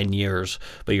over 10 years,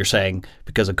 but you're saying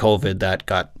because of COVID that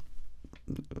got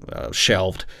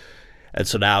shelved, and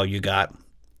so now you got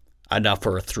enough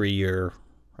for a 3-year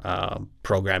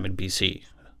program in BC.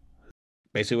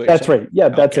 Basically, what That's you're saying? right. Yeah,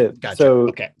 that's Okay, it. gotcha. So,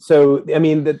 Okay. so I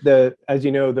mean, the as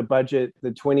you know, the budget,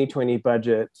 the 2020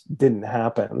 budget didn't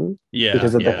happen Yeah,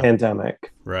 because of the yeah,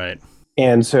 pandemic, right.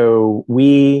 and so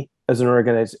we, as an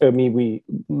organization, I mean, we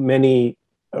many,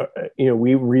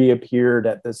 we reappeared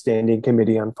at the Standing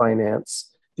Committee on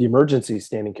Finance, the Emergency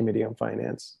Standing Committee on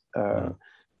Finance,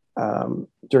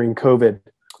 during COVID,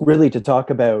 really to talk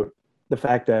about the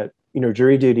fact that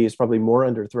jury duty is probably more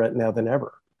under threat now than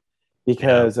ever Yeah.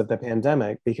 because of the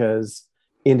pandemic, because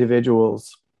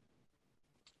individuals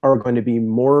are going to be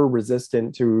more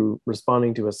resistant to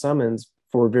responding to a summons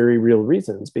for very real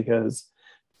reasons because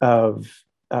of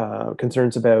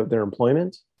concerns about their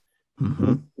employment,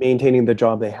 Mm-hmm. maintaining the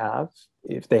job they have,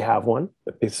 if they have one.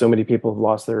 If so many people have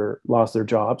lost their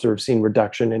jobs or have seen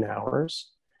reduction in hours,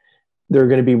 they're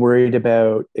going to be worried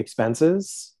about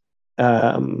expenses.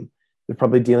 They're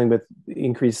probably dealing with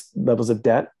increased levels of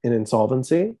debt and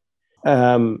insolvency.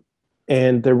 And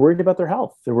they're worried about their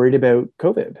health. They're worried about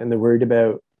COVID, and they're worried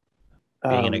about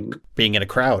Being in a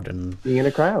crowd and being in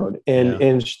a crowd. And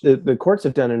yeah. the courts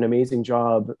have done an amazing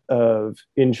job of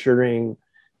ensuring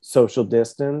social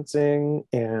distancing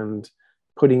and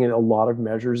putting in a lot of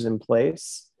measures in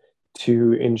place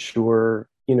to ensure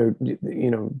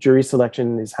jury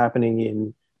selection is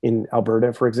happening in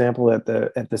Alberta, for example, at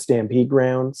the Stampede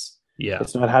grounds. Yeah.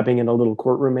 It's not happening in a little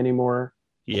courtm anymore.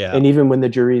 Yeah. And even when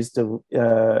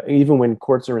the even when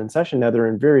courts are in session now, they're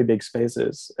in very big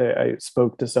spaces. I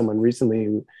spoke to someone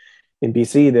recently in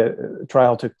BC. The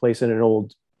trial took place in an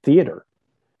old theater.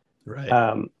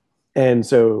 Right. And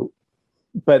so,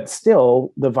 but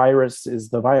still, the virus is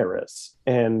the virus.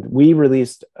 And we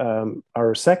released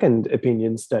our second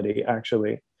opinion study,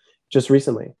 actually, just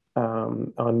recently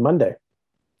on Monday,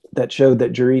 that showed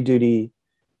that jury duty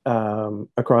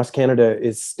across Canada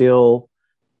is still,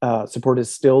 support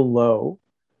is still low,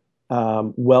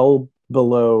 well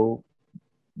below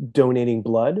donating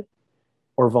blood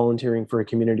or volunteering for a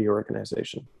community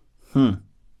organization.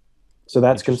 So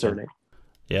that's concerning.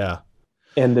 Yeah.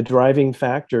 And the driving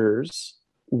factors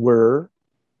were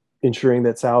ensuring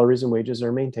that salaries and wages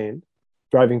are maintained.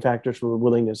 Driving factors were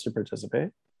willingness to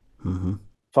participate,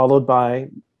 followed by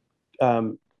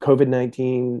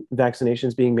COVID-19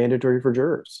 vaccinations being mandatory for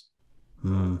jurors.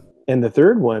 And the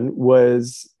third one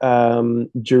was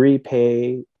jury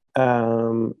pay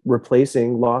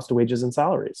replacing lost wages and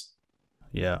salaries.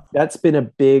 Yeah. That's been a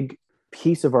big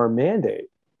piece of our mandate,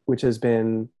 which has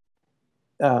been,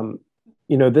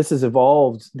 this has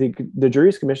evolved. The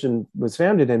Juries Commission was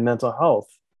founded in mental health,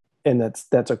 and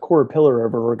that's a core pillar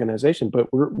of our organization. But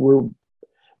we're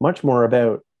much more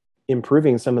about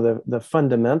improving some of the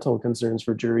fundamental concerns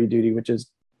for jury duty, which is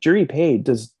jury pay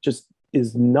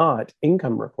is not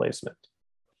income replacement.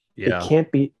 Yeah. It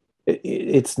can't be.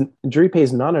 It's jury pay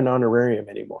is not an honorarium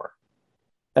anymore.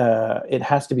 It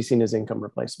has to be seen as income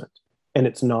replacement, and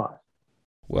it's not.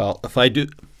 Well, if I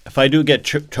do get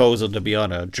chosen to be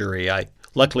on a jury,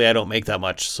 luckily I don't make that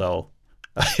much, so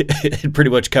it pretty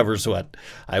much covers what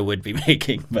I would be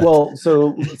making. But. Well,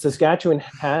 so Saskatchewan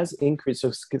has increased.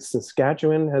 So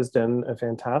Saskatchewan has done a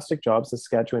fantastic job.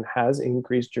 Saskatchewan has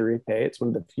increased jury pay. It's one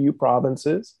of the few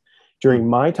provinces during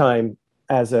my time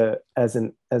as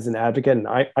an advocate, and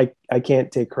I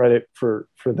can't take credit for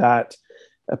that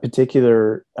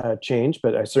particular change,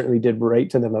 but I certainly did write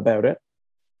to them about it.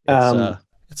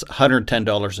 It's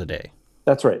 $110 a day.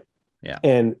 That's right. Yeah.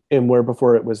 And where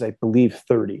before it was, I believe,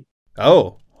 30.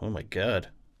 Oh my God.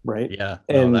 Right. Yeah.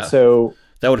 And so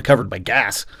that would have covered my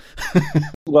gas.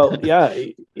 Well, yeah,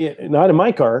 not in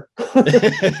my car.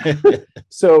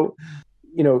 So,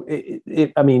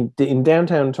 I mean, in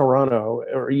downtown Toronto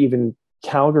or even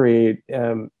Calgary,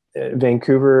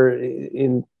 Vancouver,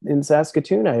 in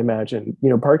Saskatoon, I imagine,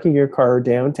 parking your car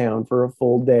downtown for a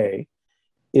full day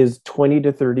is $20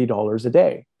 to $30 a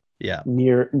day. Yeah.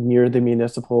 Near the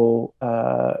municipal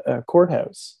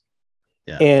courthouse.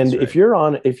 Yeah. And if you're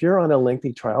on a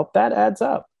lengthy trial, that adds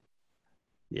up.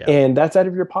 Yeah. And that's out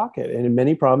of your pocket. And in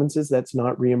many provinces, that's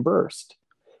not reimbursed.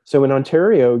 So in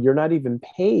Ontario, you're not even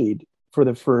paid for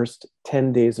the first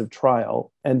 10 days of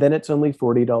trial, and then it's only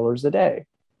 $40 a day.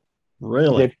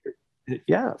 Really?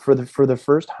 Yeah, for the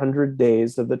first 100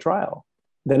 days of the trial.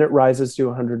 Then it rises to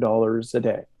 $100 a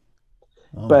day.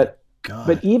 Oh my But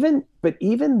God. even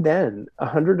then,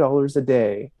 $100 a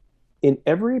day in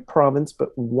every province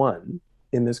but one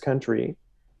in this country,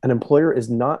 an employer is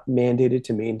not mandated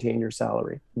to maintain your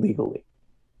salary legally.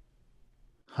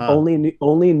 Huh.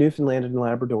 Only Newfoundland and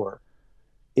Labrador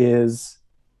is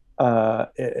our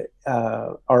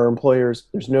employers.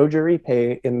 There's no jury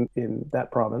pay in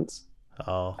that province,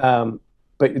 Oh,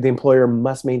 but the employer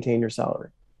must maintain your salary.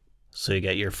 so you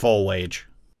get your full wage.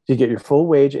 You get your full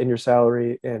wage, and your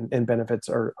salary and benefits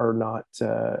are not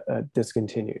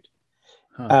discontinued.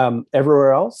 Huh.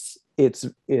 Everywhere else, it's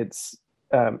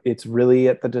really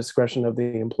at the discretion of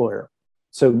the employer.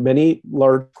 So many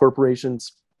large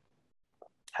corporations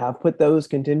have put those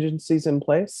contingencies in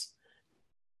place,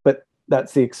 but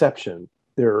that's the exception.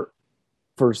 They're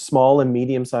for small and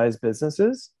medium-sized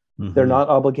businesses, they're not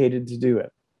obligated to do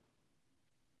it.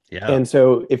 Yeah. And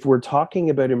so if we're talking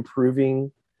about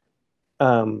improving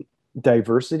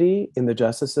diversity in the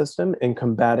justice system and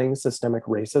combating systemic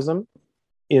racism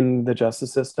in the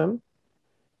justice system,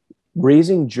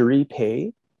 raising jury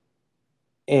pay,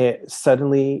 it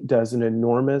suddenly does an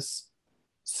enormous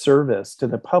service to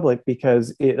the public,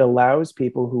 because it allows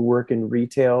people who work in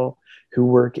retail, who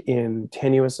work in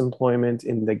tenuous employment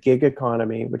in the gig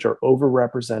economy, which are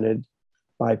overrepresented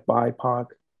by BIPOC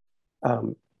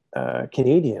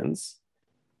Canadians,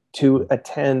 to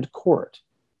attend court.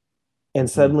 And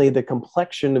suddenly the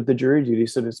complexion of the jury duty,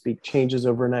 so to speak, changes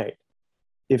overnight.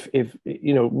 If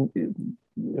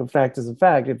fact is a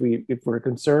fact, if we're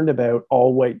concerned about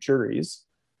all white juries,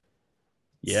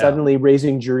 suddenly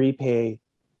raising jury pay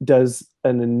does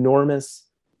an enormous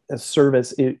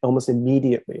service almost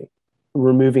immediately,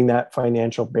 removing that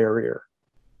financial barrier.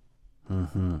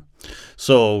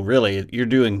 So really, you're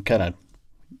doing kind of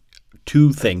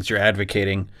two things. You're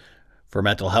advocating for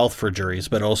mental health for juries,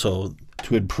 but also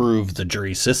to improve the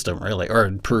jury system, really, or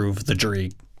improve the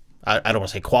jury. I don't want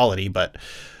to say quality, but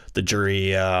the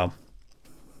jury.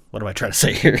 What am I trying to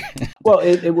say here? Well,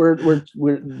 we're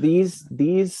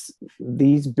these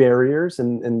barriers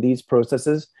and these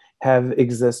processes have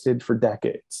existed for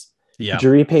decades. Yeah.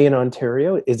 Jury pay in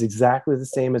Ontario is exactly the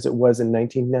same as it was in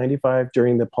 1995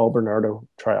 during the Paul Bernardo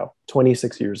trial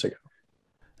 26 years ago.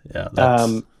 Yeah,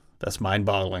 that's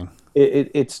mind-boggling.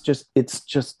 It's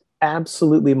just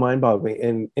absolutely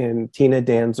mind-boggling. And Tina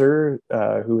Danzer,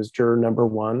 who is juror number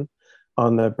one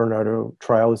on the Bernardo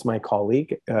trial, is my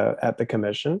colleague at the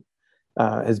commission,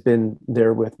 has been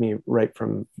there with me right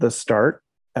from the start.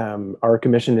 Our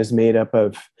commission is made up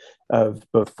of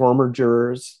both former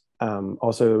jurors,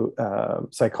 also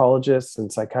psychologists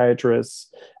and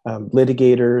psychiatrists,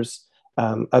 litigators,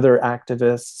 other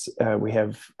activists. We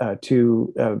have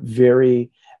two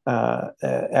very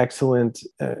excellent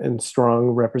and strong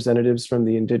representatives from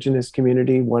the Indigenous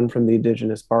community, one from the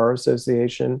Indigenous Bar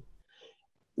Association.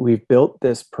 We've built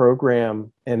this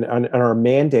program and our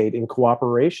mandate in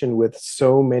cooperation with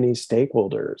so many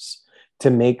stakeholders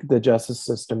to make the justice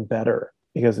system better,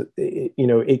 because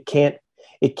it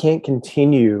can't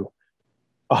continue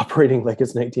operating like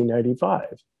it's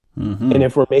 1995. And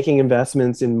if we're making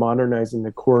investments in modernizing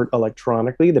the court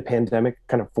electronically, the pandemic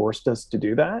kind of forced us to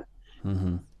do that.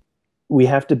 We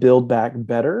have to build back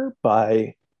better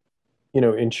by,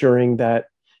 ensuring that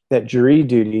jury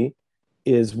duty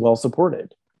is well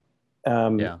supported.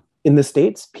 In the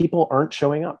States, people aren't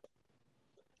showing up.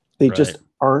 They just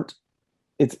aren't.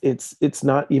 It's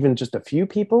not even just a few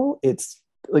people. It's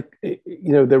like,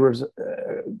 there was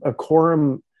a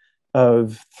quorum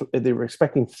of, they were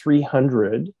expecting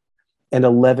 300 and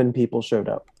 11 people showed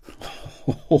up.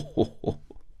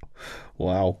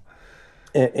 Wow.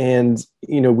 And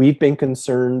we've been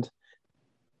concerned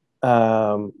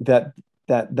that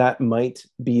might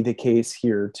be the case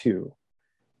here too.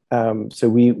 So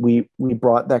we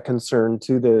brought that concern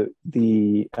to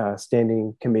the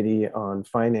Standing Committee on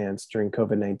Finance during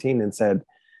COVID-19 and said,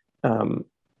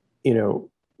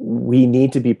 we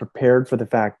need to be prepared for the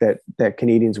fact that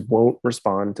Canadians won't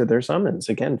respond to their summons,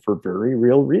 again, for very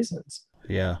real reasons.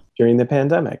 Yeah. During the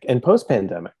pandemic and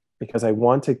post-pandemic, because I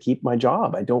want to keep my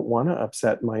job. I don't want to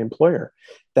upset my employer.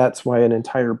 That's why an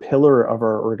entire pillar of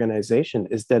our organization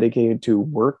is dedicated to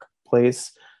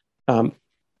workplace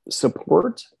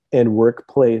support and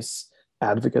workplace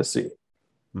advocacy,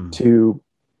 to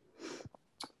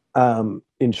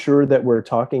ensure that we're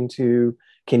talking to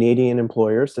Canadian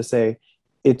employers to say,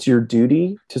 it's your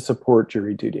duty to support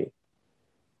jury duty.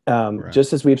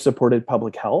 Just as we've supported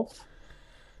public health,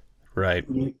 Right.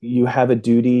 You have a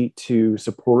duty to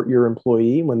support your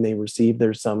employee when they receive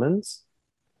their summons,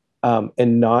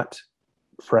 and not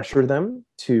pressure them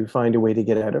to find a way to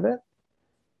get out of it,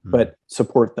 but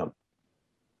support them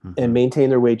and maintain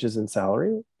their wages and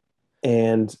salary.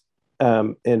 And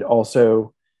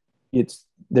also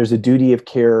there's a duty of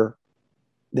care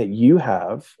that you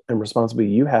have and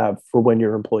responsibility you have for when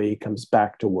your employee comes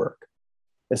back to work,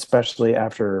 especially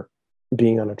after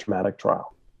being on a traumatic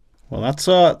trial. Well, that's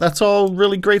all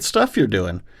really great stuff you're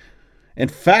doing. In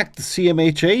fact, the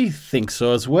CMHA thinks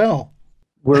so as well.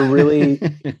 We're really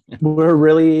we're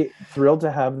really thrilled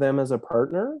to have them as a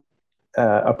partner,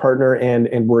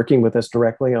 and working with us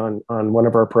directly on one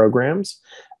of our programs.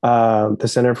 The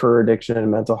Center for Addiction and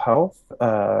Mental Health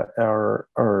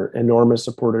are enormous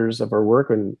supporters of our work,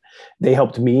 and they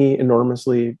helped me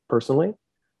enormously personally.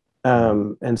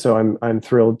 And so I'm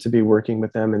thrilled to be working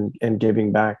with them and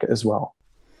giving back as well.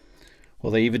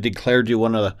 Well, they even declared you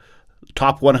one of the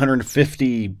top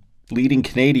 150 leading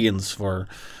Canadians for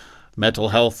mental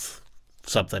health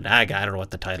something. I don't know what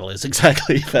the title is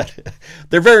exactly, but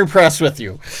they're very impressed with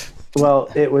you.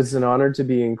 Well, it was an honor to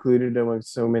be included among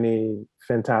so many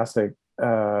fantastic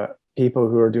people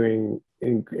who are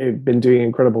been doing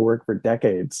incredible work for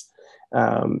decades.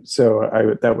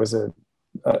 So that was a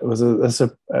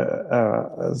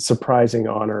surprising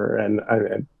honor, and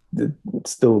I'm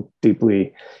still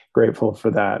deeply grateful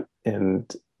for that.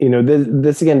 And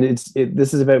this again,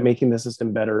 this is about making the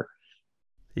system better.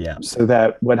 Yeah. So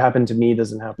that what happened to me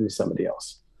doesn't happen to somebody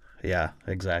else. Yeah,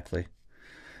 exactly.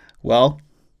 Well,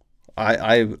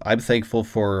 I'm thankful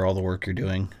for all the work you're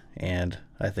doing, and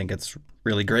I think it's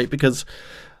really great because,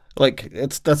 like,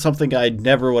 that's something I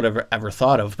never would have ever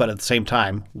thought of. But at the same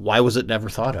time, why was it never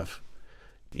thought of?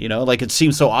 Like, it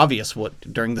seems so obvious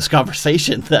during this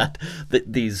conversation that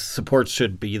these supports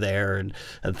should be there and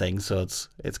things. So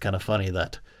it's kind of funny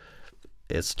that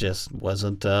it's just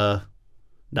wasn't.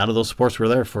 None of those supports were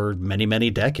there for many, many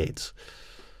decades.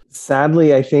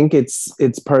 Sadly, I think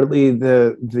it's partly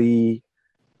the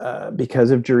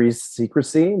because of jury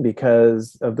secrecy,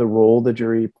 because of the role the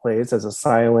jury plays as a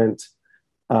silent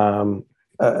partner,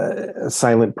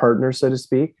 so to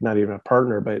speak. Not even a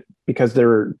partner, but because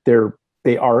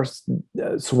they are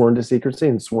sworn to secrecy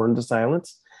and sworn to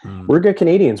silence. We're good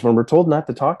Canadians. When we're told not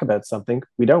to talk about something,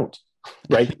 we don't.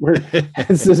 Right?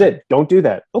 This is it. Don't do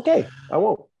that. Okay, I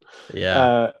won't.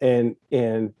 Yeah. And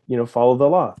follow the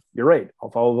law. You're right. I'll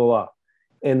follow the law.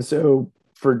 And so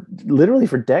for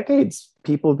decades,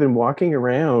 people have been walking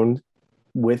around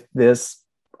with this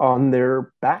on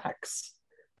their backs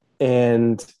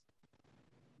and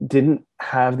didn't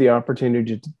have the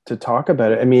opportunity to talk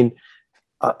about it. I mean,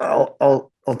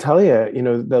 I'll tell you,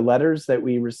 the letters that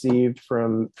we received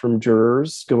from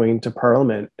jurors going to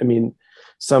Parliament. I mean,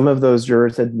 some of those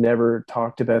jurors had never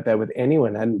talked about that with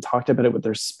anyone, hadn't talked about it with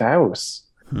their spouse.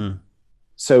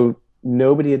 So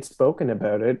nobody had spoken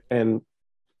about it. And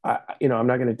I'm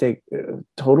not going to take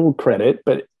total credit,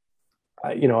 but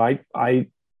I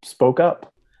spoke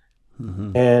up,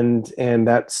 and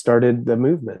that started the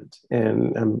movement,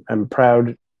 and I'm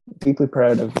proud, deeply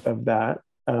proud of that.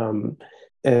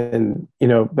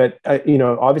 But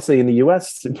obviously in the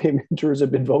US, jurors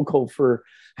have been vocal for.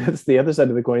 That's the other side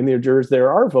of the coin. The jurors there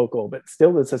are vocal, but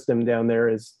still the system down there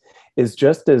is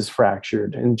just as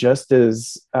fractured and just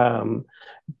as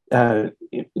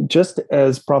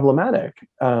problematic.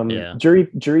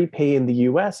 Jury pay in the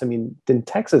US, I mean, in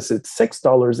Texas, it's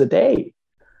 $6 a day.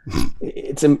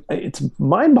 It's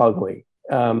mind-boggling.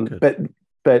 But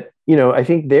I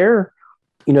think there,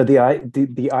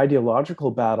 the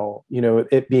ideological battle,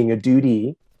 it being a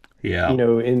duty,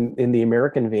 in the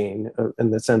American vein,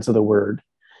 in the sense of the word,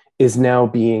 is now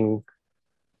being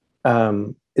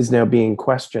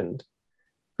questioned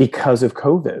because of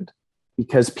COVID.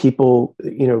 Because people,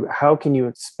 how can you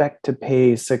expect to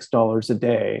pay $6 a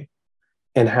day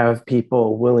and have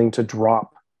people willing to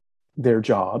drop their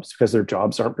jobs because their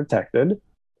jobs aren't protected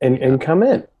and come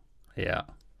in? Yeah.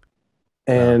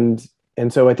 And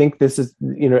so I think this is,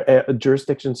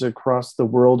 jurisdictions across the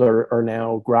world are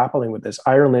now grappling with this.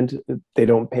 Ireland, they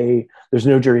don't pay. There's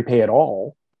no jury pay at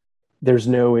all. There's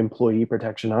no employee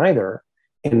protection either.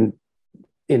 And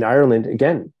in Ireland,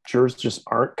 again, jurors just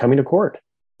aren't coming to court.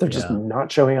 They're just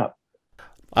not showing up.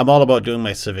 I'm all about doing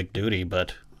my civic duty,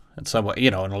 but in some way,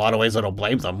 in a lot of ways, I don't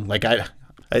blame them. Like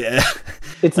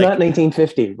it's not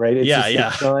 1950, right?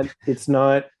 It's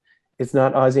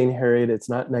not Ozzie and Harriet. It's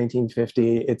not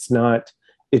 1950.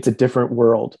 It's a different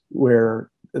world where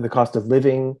the cost of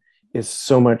living is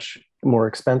so much more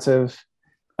expensive.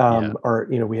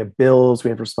 We have bills,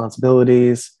 we have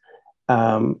responsibilities.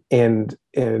 And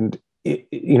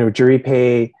jury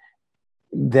pay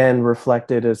then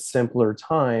reflected a simpler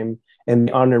time, and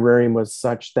the honorarium was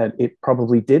such that it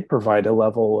probably did provide a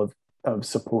level of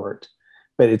support,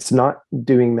 but it's not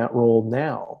doing that role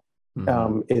now.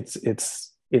 Mm-hmm.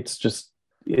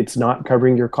 It's not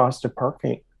covering your cost of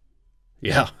parking.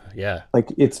 Yeah. Like,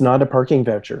 it's not a parking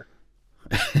voucher.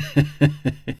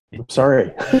 I'm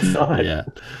sorry, it's not.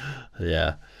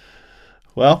 Yeah.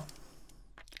 Well,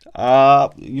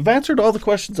 you've answered all the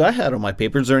questions I had on my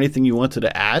paper. Is there anything you wanted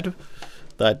to add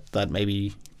that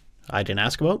maybe I didn't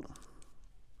ask about?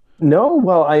 No.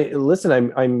 Well,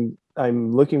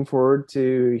 I'm looking forward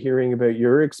to hearing about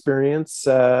your experience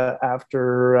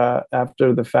after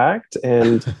the fact.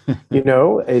 And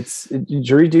it's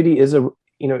jury duty is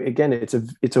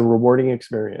it's a rewarding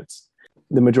experience.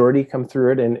 The majority come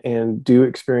through it and do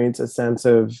experience a sense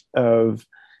of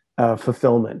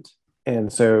fulfillment.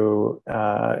 And so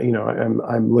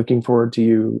I'm looking forward to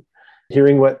you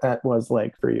hearing what that was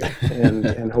like for you,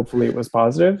 and hopefully it was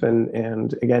positive.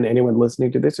 And again, anyone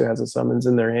listening to this who has a summons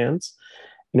in their hands,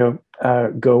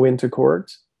 go into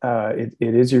court. It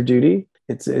is your duty.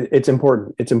 It's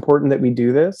important. It's important that we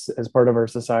do this as part of our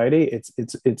society.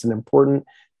 It's an important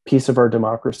piece of our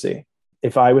democracy.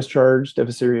 If I was charged of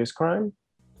a serious crime,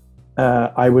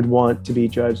 I would want to be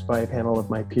judged by a panel of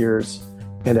my peers,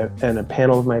 and a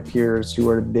panel of my peers who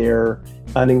are there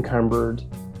unencumbered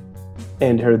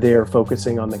and are there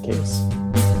focusing on the case.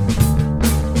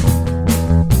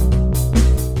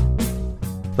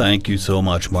 Thank you so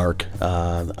much, Mark.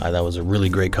 That was a really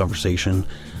great conversation.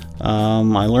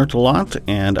 I learned a lot,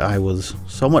 and I was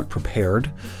somewhat prepared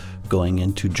going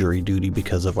into jury duty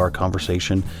because of our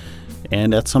conversation.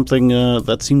 And that's something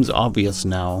that seems obvious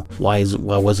now. Why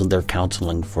wasn't there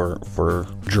counseling for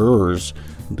jurors?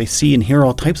 They see and hear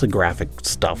all types of graphic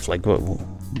stuff. Like,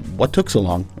 what took so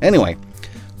long? Anyway,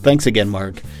 thanks again,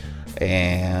 Mark.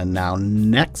 And now,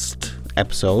 next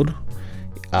episode,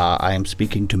 I am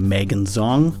speaking to Megan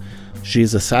Zong.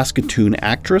 She's a Saskatoon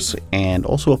actress and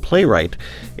also a playwright.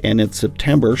 And in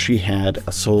September, she had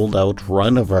a sold-out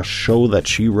run of a show that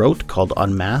she wrote called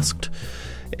Unmasked.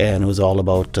 And it was all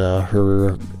about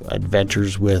her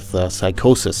adventures with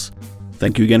psychosis.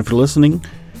 Thank you again for listening.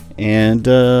 And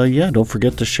don't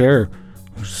forget to share.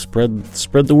 Spread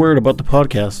the word about the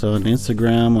podcast on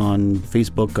Instagram, on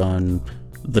Facebook, on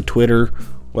the Twitter,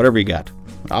 whatever you got.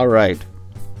 All right.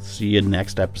 See you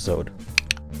next episode.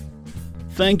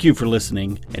 Thank you for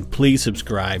listening, and please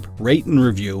subscribe, rate, and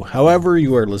review however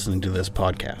you are listening to this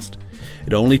podcast.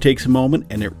 It only takes a moment,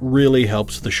 and it really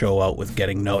helps the show out with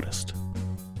getting noticed.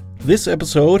 This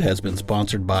episode has been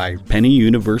sponsored by Penny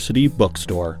University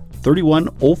Bookstore,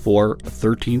 3104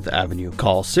 13th Avenue.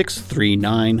 Call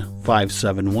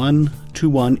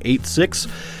 639-571-2186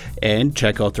 and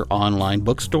check out their online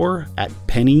bookstore at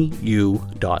pennyu.ca.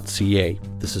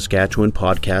 The Saskatchewan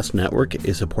Podcast Network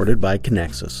is supported by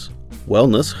Connexus.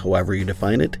 Wellness, however you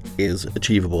define it, is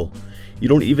achievable. You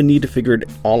don't even need to figure it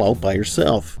all out by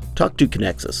yourself. Talk to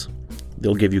Connexus.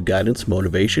 They'll give you guidance,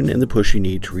 motivation, and the push you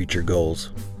need to reach your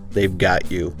goals. They've got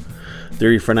you.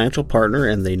 They're your financial partner,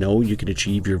 and they know you can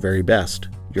achieve your very best,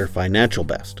 your financial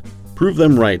best. Prove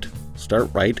them right. Start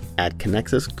right at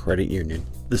Connexus Credit Union.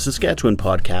 The Saskatchewan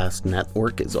Podcast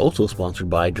Network is also sponsored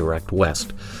by Direct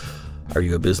West. Are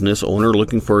you a business owner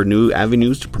looking for new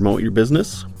avenues to promote your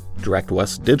business? Direct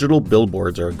West digital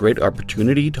billboards are a great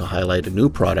opportunity to highlight a new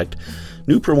product,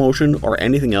 new promotion, or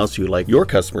anything else you'd like your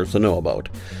customers to know about.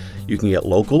 You can get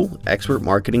local, expert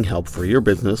marketing help for your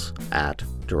business at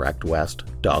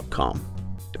directwest.com.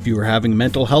 If you are having a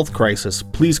mental health crisis,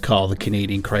 please call the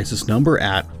Canadian Crisis number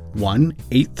at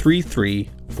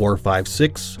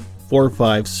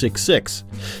 1-833-456-4566.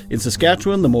 In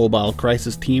Saskatchewan, the mobile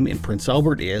crisis team in Prince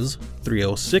Albert is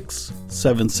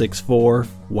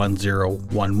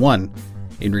 306-764-1011.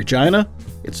 In Regina,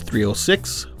 it's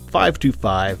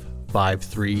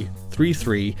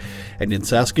 306-525-5333, and in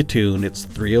Saskatoon, it's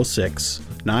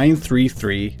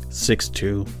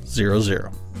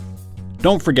 306-933-6200.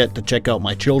 Don't forget to check out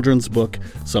my children's book,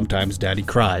 Sometimes Daddy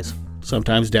Cries.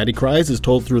 Sometimes Daddy Cries is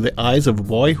told through the eyes of a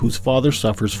boy whose father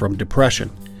suffers from depression.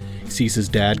 He sees his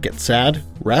dad get sad,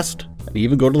 rest, and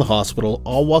even go to the hospital,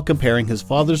 all while comparing his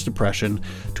father's depression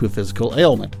to a physical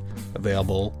ailment.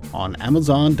 Available on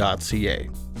Amazon.ca.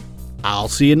 I'll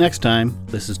see you next time.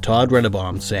 This is Todd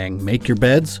Redebaum saying, make your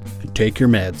beds and take your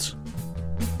meds.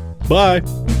 Bye.